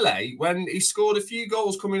bloody Pele when he scored a few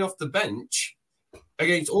goals coming off the bench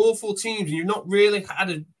against awful teams, and you've not really had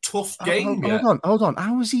a tough game yet. Hold on.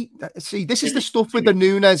 How is he? See, this is the stuff with the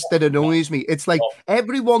Nunez that annoys me. It's like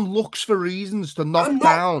everyone looks for reasons to knock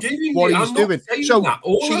down what he's doing. So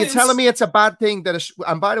you're telling me it's a bad thing that?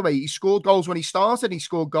 And by the way, he scored goals when he started. He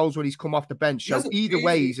scored goals when he's come off the bench. So either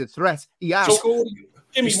way, he's a threat. He has.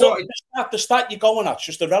 Jimmy, the stat you're going at's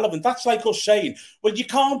just irrelevant. That's like us saying, well, you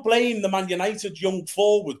can't blame the Man United young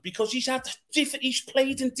forward because he's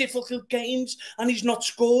played in difficult games and he's not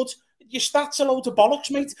scored. Your stats are a load of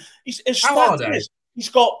bollocks, mate. He's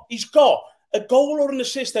got a goal or an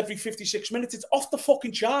assist every 56 minutes. It's off the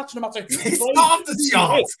fucking charts, no matter who. It's not off the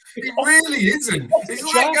charts. It really isn't. It's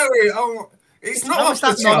like going, it's not off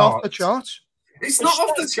the charts. It's not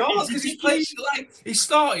off the charts because he's played he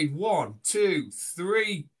started 1, 2,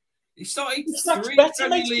 3. He started 3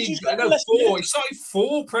 Premier League. No, 4. He started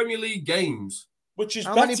 4 Premier League games. Which is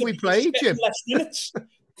how many have we played, Jim? Less minutes.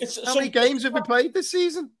 How many games have we played this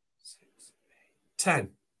season? 10.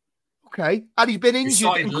 Okay, and he's been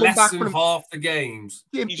injured and come back from half the games.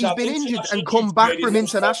 Jim, he's been injured and come back from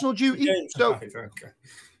international duty. So.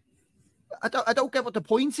 I don't get what the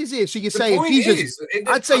point is here. So you're saying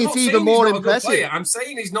I'd say it's even more impressive. I'm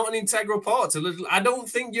saying he's not an integral part. I don't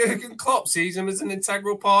think Jurgen Klopp sees him as an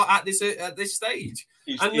integral part at this stage.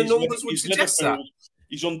 The numbers would suggest that.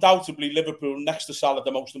 He's undoubtedly Liverpool next to Salah,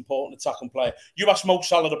 the most important attacking player. You ask Mo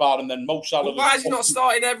Salah about him, then Mo Salah. Well, why is he not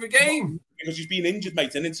starting every game? Because he's been injured,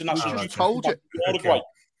 mate. An international. I told you. Okay.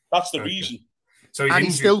 That's the reason. So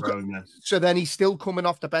he's injury prone. So then he's still coming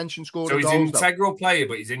off the bench and scoring. So he's an integral player,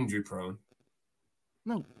 but he's injury prone.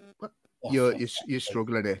 No, you're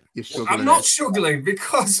struggling here. You're struggling. I'm not struggling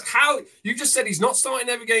because how you just said he's not starting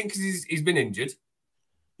every game because he's been injured.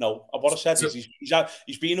 No, what I said is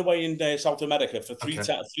he's been away in South America for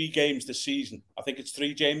three games this season. I think it's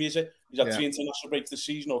 3, Jamie, is it? He's had 3 international breaks this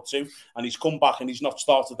season or 2, and he's come back and he's not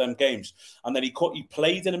started them games. And then he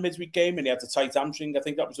played in a midweek game and he had a tight hamstring. I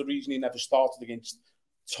think that was the reason he never started against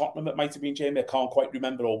Tottenham. It might have been, Jamie. I can't quite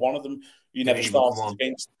remember, or one of them he never started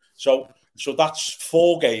against. So that's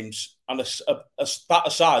 4 games. And that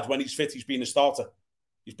aside, when he's fit, he's been a starter.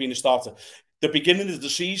 The beginning of the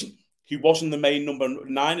season, he wasn't the main number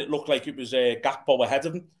 9. It looked like it was Gakpo ahead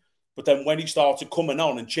of him. But then when he started coming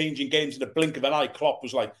on and changing games in the blink of an eye, Klopp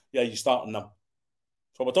was like, yeah, you're starting now.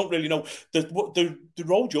 So I don't really know. The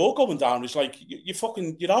road you're going down is like, you're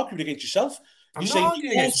arguing against yourself. I'm not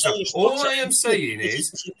arguing against yourself. All I am saying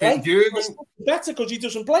is that Jurgen... better because he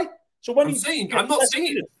doesn't play. So when I'm not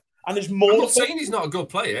saying he's not a good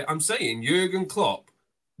player. I'm saying Jurgen Klopp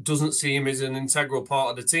doesn't see him as an integral part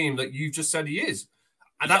of the team that you've just said he is.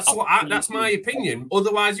 And that's my opinion.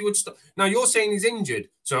 Otherwise, he would stop. Now you're saying he's injured,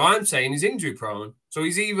 so I'm saying he's injury prone. So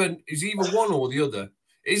he's either one or the other.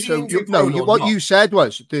 Is he injury prone? No, what you said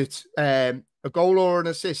was that a goal or an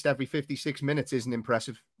assist every 56 minutes isn't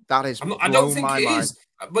impressive. That is, I don't think it is.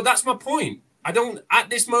 But that's my point. I don't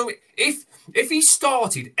at this moment. If he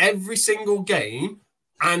started every single game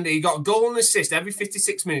and he got a goal and assist every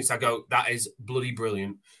 56 minutes, I go, that is bloody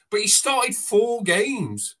brilliant. But he started 4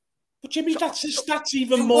 games. But Jimmy, that's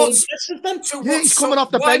even more impressive then. He's coming off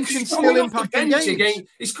the bench and still impacting games.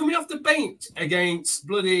 He's coming off the bench against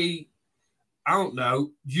bloody, I don't know,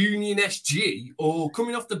 Union SG, or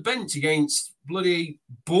coming off the bench against bloody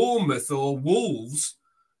Bournemouth or Wolves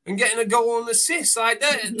and getting a goal and assist like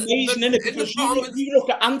that. Amazing, isn't it? Because you look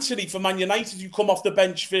at Anthony for Man United, who come off the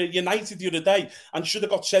bench for United the other day and should have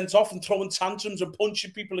got sent off and throwing tantrums and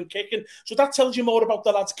punching people and kicking. So that tells you more about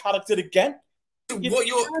the lad's character again. I'm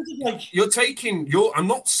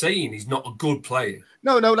not saying he's not a good player.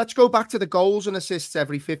 No, let's go back to the goals and assists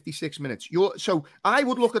every 56 minutes. So I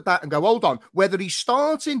would look at that and go, hold on, whether he's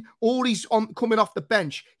starting or he's coming off the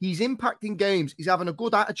bench, he's impacting games, he's having a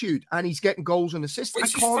good attitude, and he's getting goals and assists. I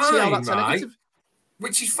can't see how that's a negative.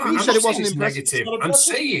 Which is fine. You said it wasn't negative. I'm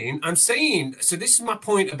saying. So this is my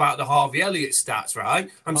point about the Harvey Elliott stats, right?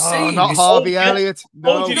 I'm saying not Harvey Elliott.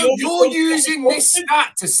 No, you're using this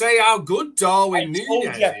stat to say how good Darwin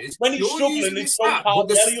Nunez is. When he's struggling, it's but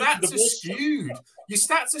the stats are skewed. Your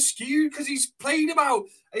stats are skewed because he's played about.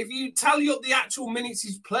 If you tally up the actual minutes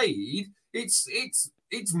he's played, it's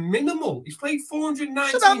minimal. He's played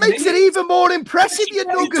 490. So that makes it even more impressive. You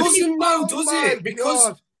know, it doesn't know, does it?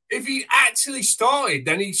 Because if he actually started,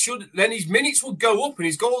 then his minutes would go up and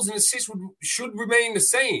his goals and assists should remain the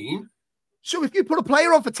same. So if you put a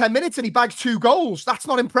player on for 10 minutes and he bags 2 goals, that's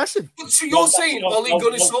not impressive. So you're saying Ole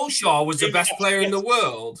Gunnar Solskjaer was the best player in the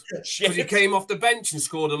world because he came off the bench and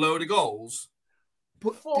scored a load of goals?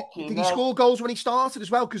 But did he score goals when he started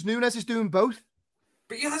as well? Because Nunez is doing both.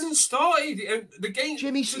 But he hasn't started. The game,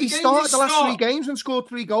 Jimmy, he started the last 3 games and scored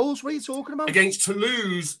 3 goals. What are you talking about? Against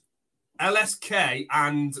Toulouse, LSK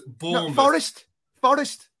and Bournemouth. No,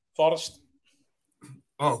 Forest.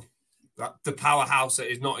 Oh, the powerhouse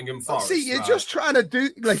that is Nottingham Forest. See, you're just trying to do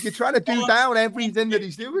down everything that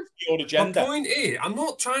he's doing. Your agenda. My point is, I'm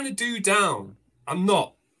not trying to do down. I'm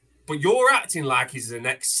not. But you're acting like he's the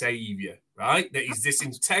next saviour, right? That he's this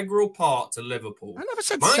integral part to Liverpool. I never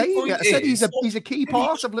said saviour. I said he's a key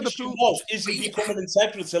part of Liverpool. Is he becoming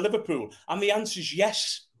integral to Liverpool? And the answer is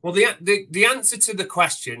yes. Well, the answer to the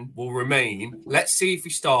question will remain, let's see if he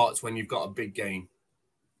starts when you've got a big game.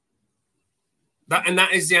 That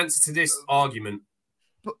is the answer to this argument.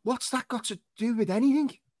 But what's that got to do with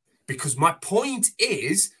anything? Because my point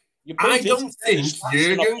is, I don't think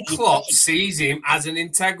Jurgen Klopp sees him as an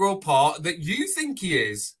integral part that you think he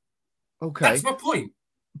is. Okay. That's my point.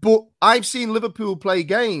 But I've seen Liverpool play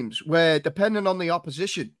games where, depending on the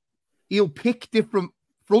opposition, he'll pick different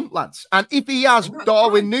front lads. And if he has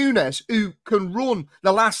Darwin Nunez, who can run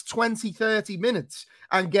the last 20, 30 minutes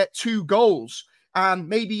and get 2 goals, and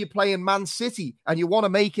maybe you're playing Man City and you want to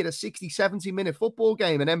make it a 60, 70-minute football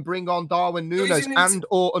game and then bring on Darwin Nunez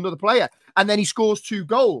or another player, and then he scores 2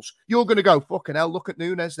 goals, you're going to go, fucking hell, look at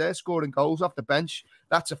Nunez there scoring goals off the bench.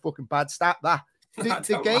 That's a fucking bad stat, that.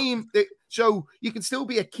 So you can still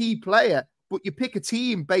be a key player, but you pick a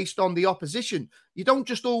team based on the opposition. You don't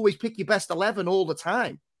just always pick your best 11 all the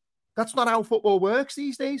time. That's not how football works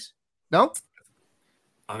these days. No?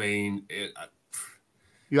 I mean...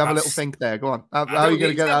 You have a little think there. Go on. How are you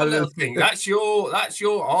going to get out of this? That's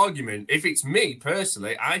your argument. If it's me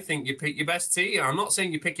personally, I think you pick your best team. I'm not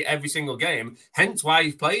saying you pick it every single game. Hence why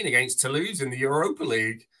he's playing against Toulouse in the Europa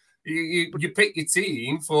League. You pick your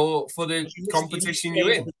team for the competition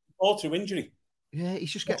you're in. Or to injury. Yeah,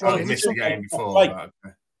 he's just getting. Oh, he missed the game before. Right.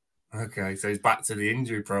 Okay, so he's back to the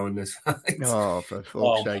injury proneness. Right? Oh, for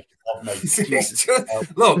fuck's sake!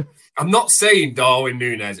 Look, I'm not saying Darwin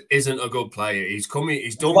Nunez isn't a good player. He's coming.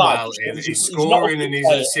 He's done well. He's scoring and he's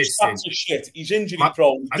assisting. Stats are shit. He's injury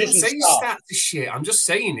prone. I didn't say his stats are shit. I'm just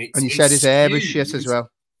saying it. And you said his hair was shit as well.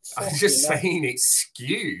 I'm just saying it's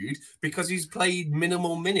skewed because he's played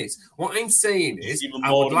minimal minutes. What I'm saying is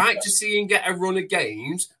I would like to see him get a run of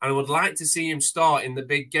games, and I would like to see him start in the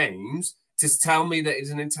big games to tell me that he's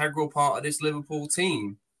an integral part of this Liverpool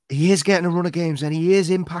team. He is getting a run of games, and he is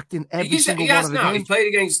impacting every single one of the games. He played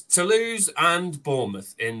against Toulouse and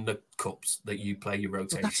Bournemouth in the cups that you play your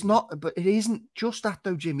rotation. But it isn't just that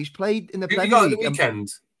though, Jim. He's played in the Premier League. The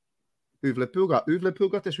weekend. Who've Liverpool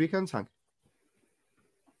got this weekend, Tank?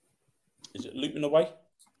 Is it Luton away?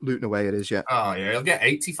 Luton away it is, yeah. Oh, yeah. He'll get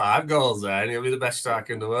 85 goals there, and he'll be the best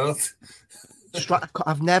striker in the world.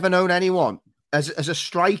 I've never known anyone as a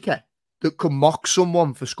striker that can mock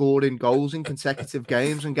someone for scoring goals in consecutive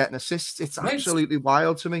games and getting assists. It's absolutely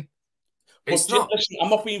wild to me. Listen, I'm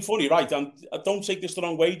not being funny, right? And don't take this the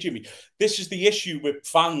wrong way, Jimmy. This is the issue with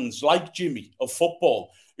fans like Jimmy of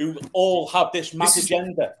football who all have this mad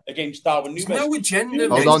agenda against Darwin Nunez. No agenda.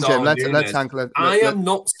 Hold on, Jim. Let's Hank. I am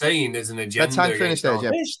not saying there's an agenda. Let's Hank finish there,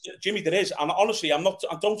 Jim. Jimmy, there is. And honestly, I'm not.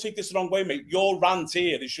 And don't take this the wrong way, mate. Your rant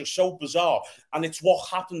here is just so bizarre. And it's what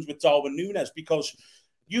happens with Darwin Nunez because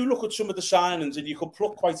you look at some of the signings and you could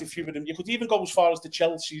pluck quite a few of them. You could even go as far as the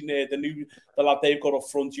Chelsea, the lad they've got up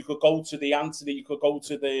front. You could go to the Anthony. You could go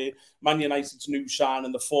to the Man United's new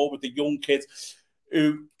signing, the forward, the young kid,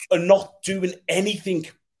 who are not doing anything.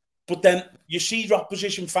 But then you see your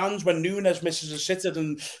opposition fans when Nunez misses a sitter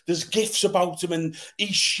and there's gifs about him and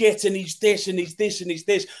he's shit and he's this and he's this and he's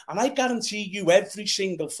this. And I guarantee you every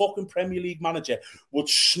single fucking Premier League manager would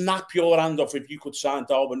snap your hand off if you could sign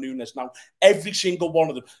Darwin Nunez now. Every single one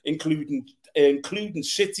of them, including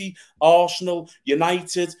City, Arsenal,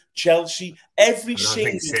 United, Chelsea, every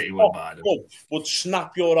single club would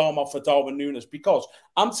snap your arm off for Darwin Nunez because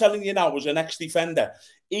I'm telling you now, as an ex-defender,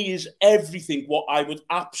 he is everything what I would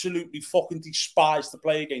absolutely fucking despise to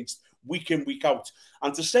play against week in, week out.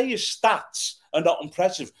 And to say his stats are not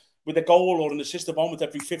impressive with a goal or an assist of almost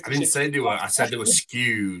every 50. I didn't say they were. I said they were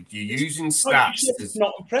skewed. You're using stats. It's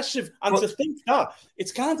not impressive. And to think that,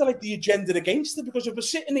 it's kind of like the agenda against it because if we're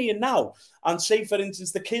sitting here now and say, for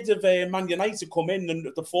instance, the kid of Man United come in and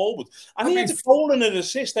the forward and he had a goal and an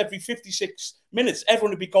assist every 56 minutes,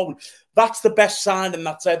 everyone would be going, that's the best signing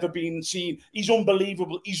that's ever been seen. He's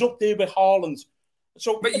unbelievable. He's up there with Haaland.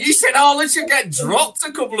 But you said Haaland should get dropped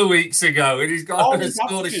a couple of weeks ago and he's gone and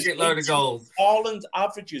scored a shitload of goals. Haaland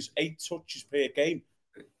averages 8 touches per game.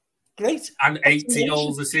 Great. And 80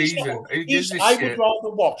 goals a season. I would rather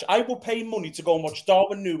watch. I will pay money to go and watch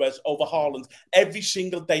Darwin Nunez over Haaland every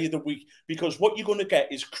single day of the week because what you're going to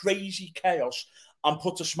get is crazy chaos and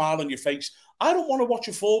put a smile on your face. I don't want to watch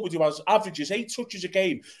a forward who averages 8 touches a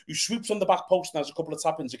game, who swoops on the back post and has a couple of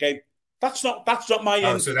tap-ins a game. That's not my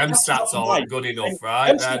end. So them stats aren't good enough,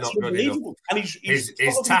 right? They're not good enough. And his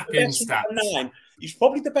tap-in stats. He's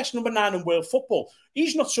probably the best number 9 in world football.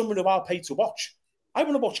 He's not someone who I'll pay to watch. I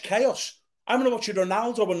want to watch chaos. I want to watch a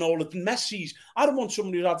Ronaldo and all of the Messi's. I don't want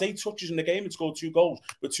someone who had 8 touches in the game and scored 2 goals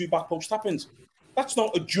with 2 back post tap-ins. That's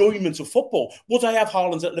not enjoyment of football. Would I have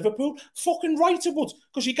Haaland at Liverpool? Fucking right I would,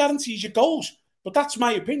 because he guarantees you goals. But that's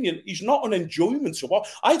my opinion. He's not an enjoyment to what.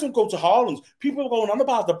 I don't go to Haaland. People are going on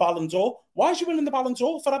about the Ballon d'Or. Why is he winning the Ballon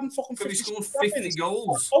d'Or for having fucking 50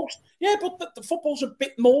 goals? Yeah, but the football's a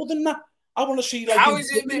bit more than that. I want to see like. How is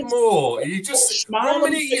it a bit more? You just 1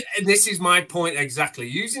 minute. This is my point exactly.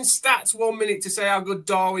 Using stats 1 minute to say how good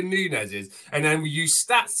Darwin Nunez is, and then we use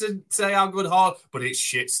stats to say how good Haaland. But it's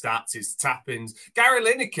shit stats. It's tap-ins. Gary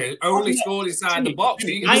Lineker only scored inside the box.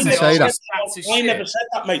 I never said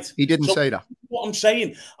that, mate. He didn't say that. What I'm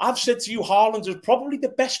saying, I've said to you, Haaland is probably the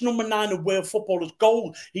best number 9 in world footballers.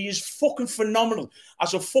 Goal. He is fucking phenomenal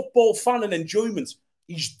as a football fan and enjoyment.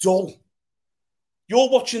 He's dull. You're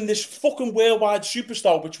watching this fucking worldwide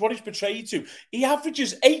superstar, which what he's portrayed to. He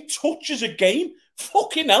averages 8 touches a game.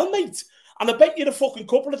 Fucking hell, mate. And I bet you a fucking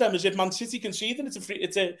couple of them as if Man City conceding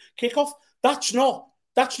it's a kickoff. That's not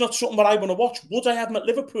something that I want to watch. Would I have him at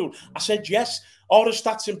Liverpool? I said yes. Are his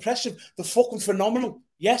stats impressive? They're fucking phenomenal.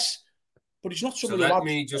 Yes. But he's not someone. So let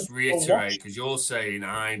me just reiterate, because you're saying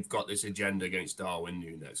I've got this agenda against Darwin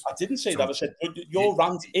Nunez. I didn't say that. I said your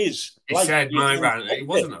rant is. He said my rant. It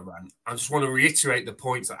wasn't a rant. I just want to reiterate the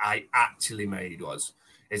points that I actually made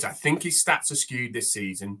is I think his stats are skewed this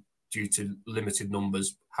season due to limited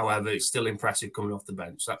numbers. However, it's still impressive coming off the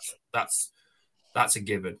bench. That's a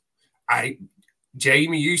given.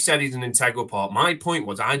 Jamie, you said he's an integral part. My point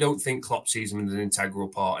was I don't think Klopp sees him as an integral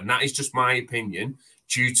part, and that is just my opinion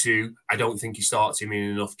due to I don't think he starts him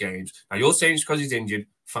in enough games. Now, you're saying it's because he's injured.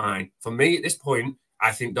 Fine. For me, at this point,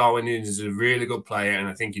 I think Darwin Nunez is a really good player, and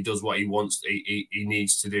I think he does what he wants, he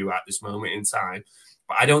needs to do at this moment in time.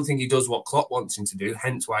 But I don't think he does what Klopp wants him to do,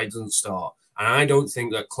 hence why he doesn't start. And I don't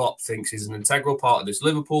think that Klopp thinks he's an integral part of this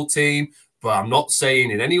Liverpool team, but I'm not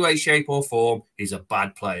saying in any way, shape, or form he's a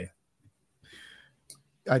bad player.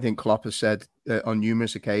 I think Klopp has said on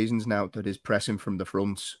numerous occasions now that his pressing from the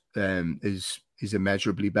front is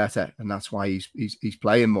immeasurably better, and that's why he's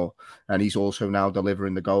playing more, and he's also now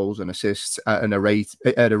delivering the goals and assists at a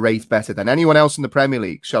rate better than anyone else in the Premier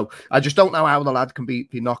League. So I just don't know how the lad can be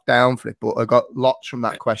knocked down for it, but I got lots from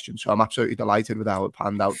that question, so I'm absolutely delighted with how it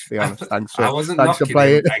panned out. To be honest, thanks for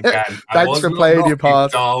playing. Thanks for playing your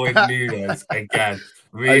part, Darwin Nunez again.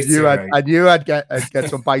 I knew I'd get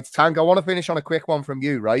some bites. Tank, I want to finish on a quick one from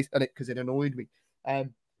you, right? And because it annoyed me.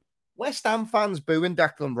 West Ham fans booing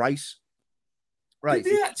Declan Rice. Right.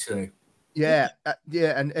 Did they actually? Yeah.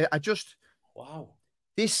 And I just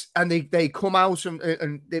this, and they come out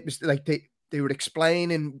and it was like they were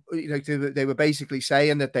explaining, like they were basically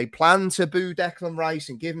saying that they plan to boo Declan Rice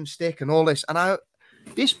and give him stick and all this. And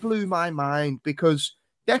this blew my mind because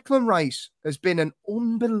Declan Rice has been an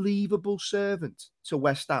unbelievable servant to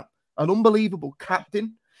West Ham, an unbelievable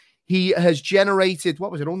captain. He has generated,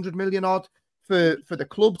 100 million odd for the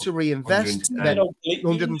club to reinvest.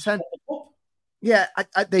 110. Yeah,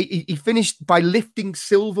 he finished by lifting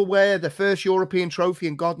silverware, the first European trophy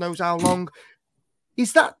in God knows how long.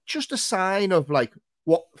 Is that just a sign of like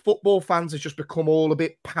what football fans have just become all a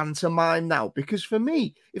bit pantomime now? Because for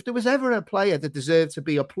me, if there was ever a player that deserved to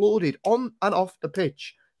be applauded on and off the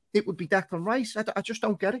pitch, it would be Declan Rice. I just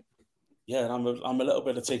don't get it. Yeah, and I'm a little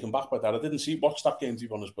bit taken back by that. I didn't watch that game, to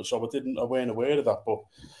be honest, but so I weren't aware of that. But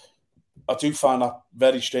I do find that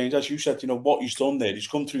very strange. As you said, what he's done there, he's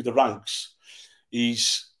come through the ranks.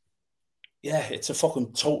 It's a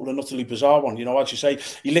fucking total and utterly bizarre one. As you say,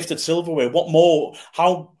 he lifted silverware. What more?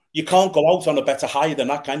 How you can't go out on a better high than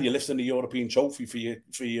that, can you? Lifting the European trophy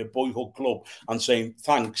for your boyhood club and saying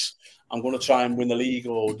thanks. I'm going to try and win the league,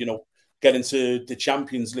 or get into the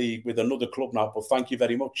Champions League with another club now. But thank you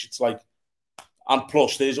very much. It's like, and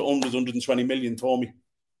plus there's 120 million for me.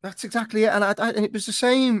 That's exactly it, and it was the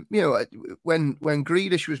same, when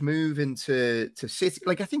Grealish was moving to City.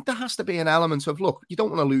 Like, I think there has to be an element of, look, you don't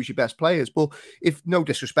want to lose your best players, but if no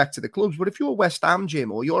disrespect to the clubs, but if you're West Ham,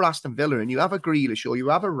 Jim, or you're Aston Villa, and you have a Grealish or you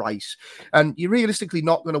have a Rice, and you're realistically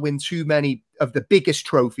not going to win too many of the biggest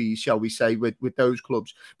trophies, shall we say, with those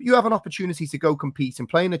clubs, but you have an opportunity to go compete and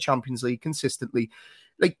play in the Champions League consistently,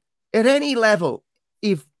 like at any level,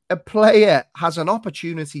 if a player has an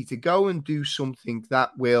opportunity to go and do something that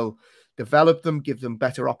will develop them, give them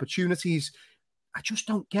better opportunities. I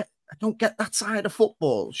don't get that side of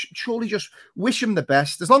football. Surely just wish them the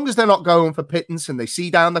best. As long as they're not going for pittance and they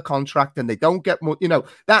see down the contract and they don't get more,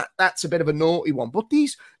 that's a bit of a naughty one. But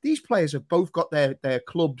these players have both got their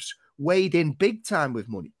clubs weighed in big time with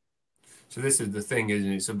money. So this is the thing,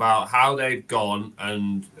 isn't it? It's about how they've gone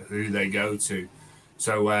and who they go to.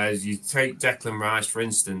 So as you take Declan Rice, for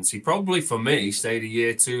instance, he probably, for me, stayed a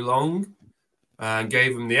year too long and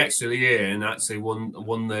gave him the extra year and actually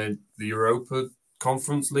won the Europa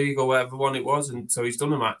Conference League or whatever one it was. And so he's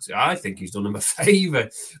done him, I think he's done him a favour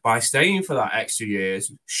by staying for that extra year.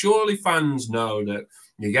 Surely fans know that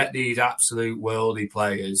you get these absolute worldy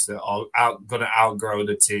players that are going to outgrow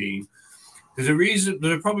the team. There's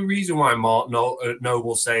a probably reason why Mark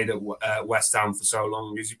Noble stayed at West Ham for so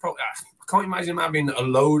long. Is he probably... I can't imagine him having a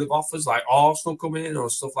load of offers like Arsenal coming in or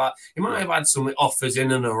stuff like that. He might have had some offers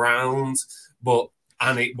in and around,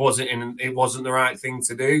 and it wasn't the right thing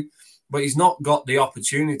to do. But he's not got the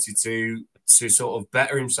opportunity to sort of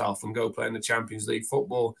better himself and go play in the Champions League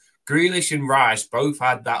football. Grealish and Rice both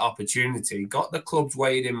had that opportunity, got the clubs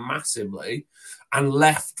weighed in massively, and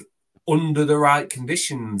left under the right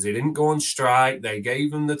conditions. They didn't go on strike. They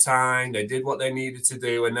gave them the time. They did what they needed to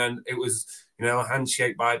do, and then it was, a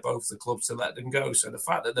handshake by both the clubs to let them go. So the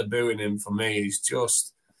fact that they're booing him, for me, is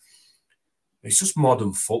just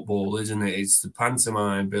modern football, isn't it? It's the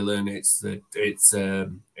pantomime villain. It's the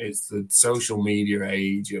social media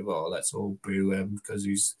age of, let's all boo him because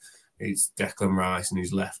it's Declan Rice and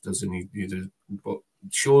he's left us, and but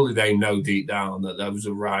surely they know deep down that was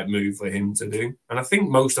the right move for him to do, and I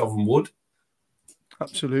think most of them would.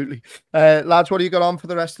 Absolutely, lads. What do you got on for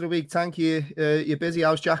the rest of the week? Thank you. You're busy.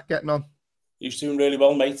 How's Jack getting on? He's doing really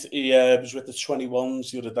well, mate. He was with the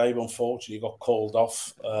 21s the other day, but unfortunately he got called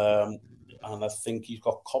off. And I think he's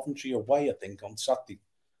got Coventry away, on Saturday.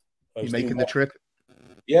 You making the trip?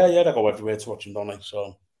 Yeah, I go everywhere to watch him, don't I?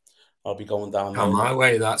 So I'll be going down there. On my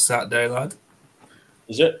way that Saturday, lad.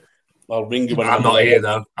 Is it? I'll ring you when I'm not here,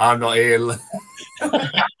 though. I'm not here.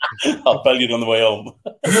 I'll bell you on the way home.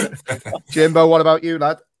 Jimbo, what about you,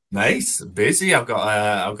 lad? Nice, busy. I've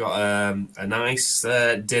got a nice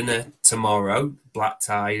dinner tomorrow, black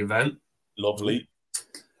tie event. Lovely.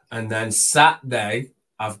 And then Saturday,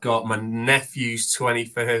 I've got my nephew's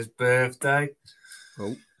 21st birthday.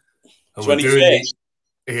 Oh, 21st.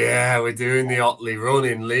 We're doing the Otley Run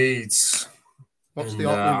in Leeds. What's the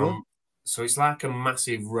Otley Run? So it's like a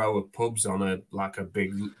massive row of pubs on a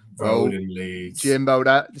big road in Leeds. Jimbo,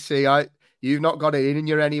 you've not got it in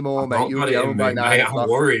you anymore, mate. You'll be home by 9 o'clock. I'm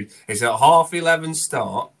worried. It's at 11:30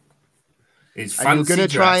 start. It's fancy. And you're going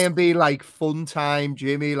to try and be like fun time,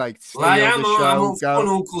 Jimmy, like I'm fun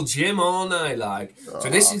Uncle Jim, aren't I? So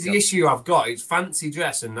this is the issue I've got. It's fancy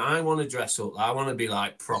dress, and I want to dress up. I want to be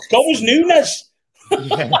like proper. Go as Nunez.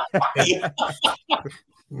 Yeah.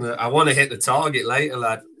 I want to hit the target later,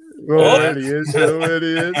 lad. There he is.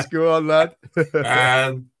 Go on, lad.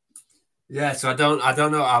 So I don't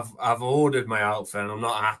know. I've ordered my outfit and I'm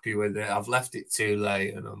not happy with it. I've left it too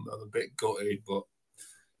late and I'm a bit gutted. But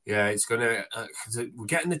yeah, it's gonna. We're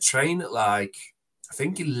getting the train at I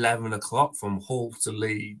think 11 o'clock from Hull to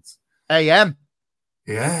Leeds. AM.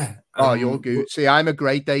 Yeah. Oh, you're good. See, I'm a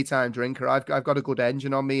great daytime drinker. I've got a good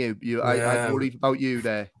engine on me. I worry about you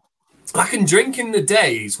there. I can drink in the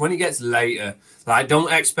days when it gets later.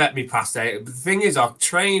 Don't expect me past 8. But the thing is, our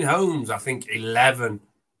train home's, I think, 11.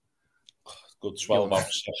 Good 12-hour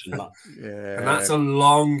session, that. Yeah. And that's a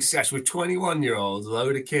long session with 21-year-olds, a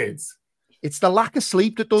load of kids. It's the lack of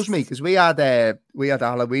sleep that does me, because we had a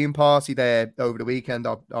Halloween party there over the weekend.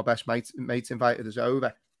 Our best mates invited us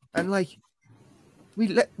over. And,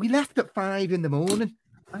 we left at 5 in the morning.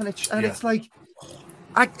 And it's like...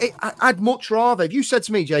 I'd much rather, if you said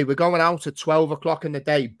to me, Jay, we're going out at 12 o'clock in the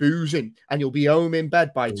day, boozing, and you'll be home in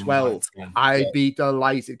bed by 12, I'd be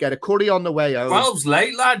delighted. Get a curry on the way home. 12's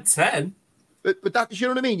late, lad, 10. But that, you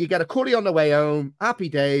know what I mean? You get a curry on the way home, happy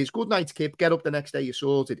days, good night's kip, get up the next day, you're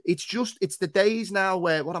sorted. It's the days now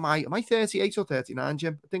where, what am I? Am I 38 or 39,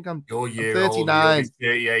 Jim? I think I'm 39.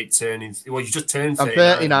 38 turning. Well, you just turned 39.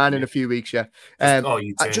 I'm 39 in a few weeks, yeah.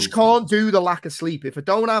 I just can't do the lack of sleep. If I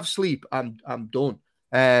don't have sleep, I'm done.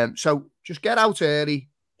 So just get out early,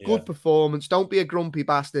 good performance. Don't be a grumpy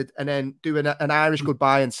bastard, and then do an Irish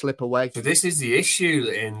goodbye and slip away. So this is the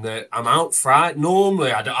issue in that I'm out Friday.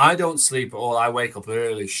 Normally, I don't sleep at all. I wake up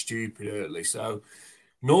early, stupid early. So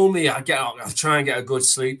normally I try and get a good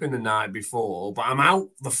sleep in the night before. But I'm out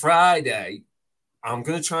the Friday. I'm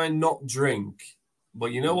gonna try and not drink.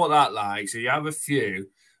 But you know what that like? So you have a few. I'm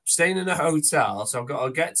staying in a hotel, so I've got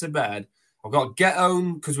to get to bed. I've got to get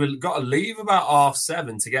home because we've got to leave about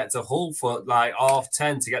 7:30 to get to Hull for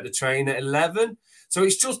 10:30 to get the train at 11. So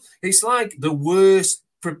it's like the worst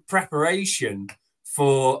preparation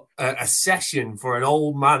for a session for an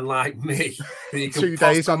old man like me. That you 2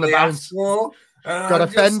 days on the bounce. Got to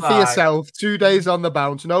fend for yourself. 2 days on the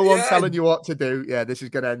bounce. No one telling you what to do. Yeah, this is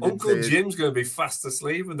going to end. Uncle Jim's going to be fast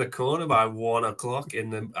asleep in the corner by 1 o'clock in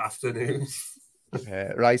the afternoon.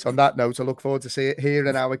 Right, on that note, I look forward to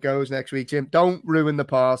hearing how it goes next week, Jim. Don't ruin the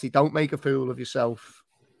party. Don't make a fool of yourself,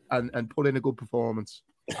 and put in a good performance.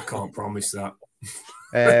 I can't promise that.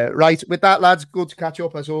 Right, with that, lads, good to catch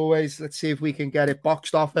up as always. Let's see if we can get it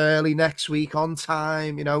boxed off early next week on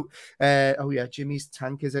time. Jimmy's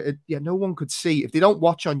tank is no one could see if they don't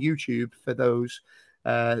watch on YouTube. For those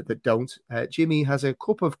that don't, Jimmy has a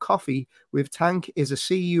cup of coffee with Tank is a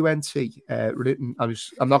C-U-N-T written.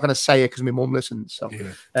 I'm not going to say it because my mum listens. So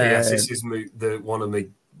yes, this is one of my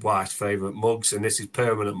wife's favourite mugs, and this is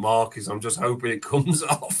permanent markers. I'm just hoping it comes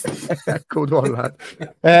off. Good one, lad.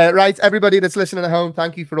 Right, everybody that's listening at home,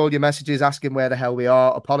 thank you for all your messages asking where the hell we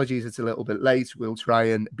are. Apologies, it's a little bit late. We'll try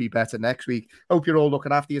and be better next week. Hope you're all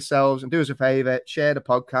looking after yourselves, and do us a favour, share the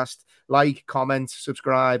podcast, like, comment,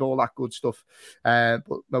 subscribe, all that good stuff.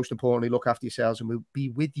 But most importantly, look after yourselves, and we'll be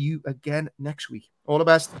with you again next week. All the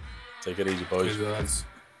best. Take it easy, boys. Cheers, lads.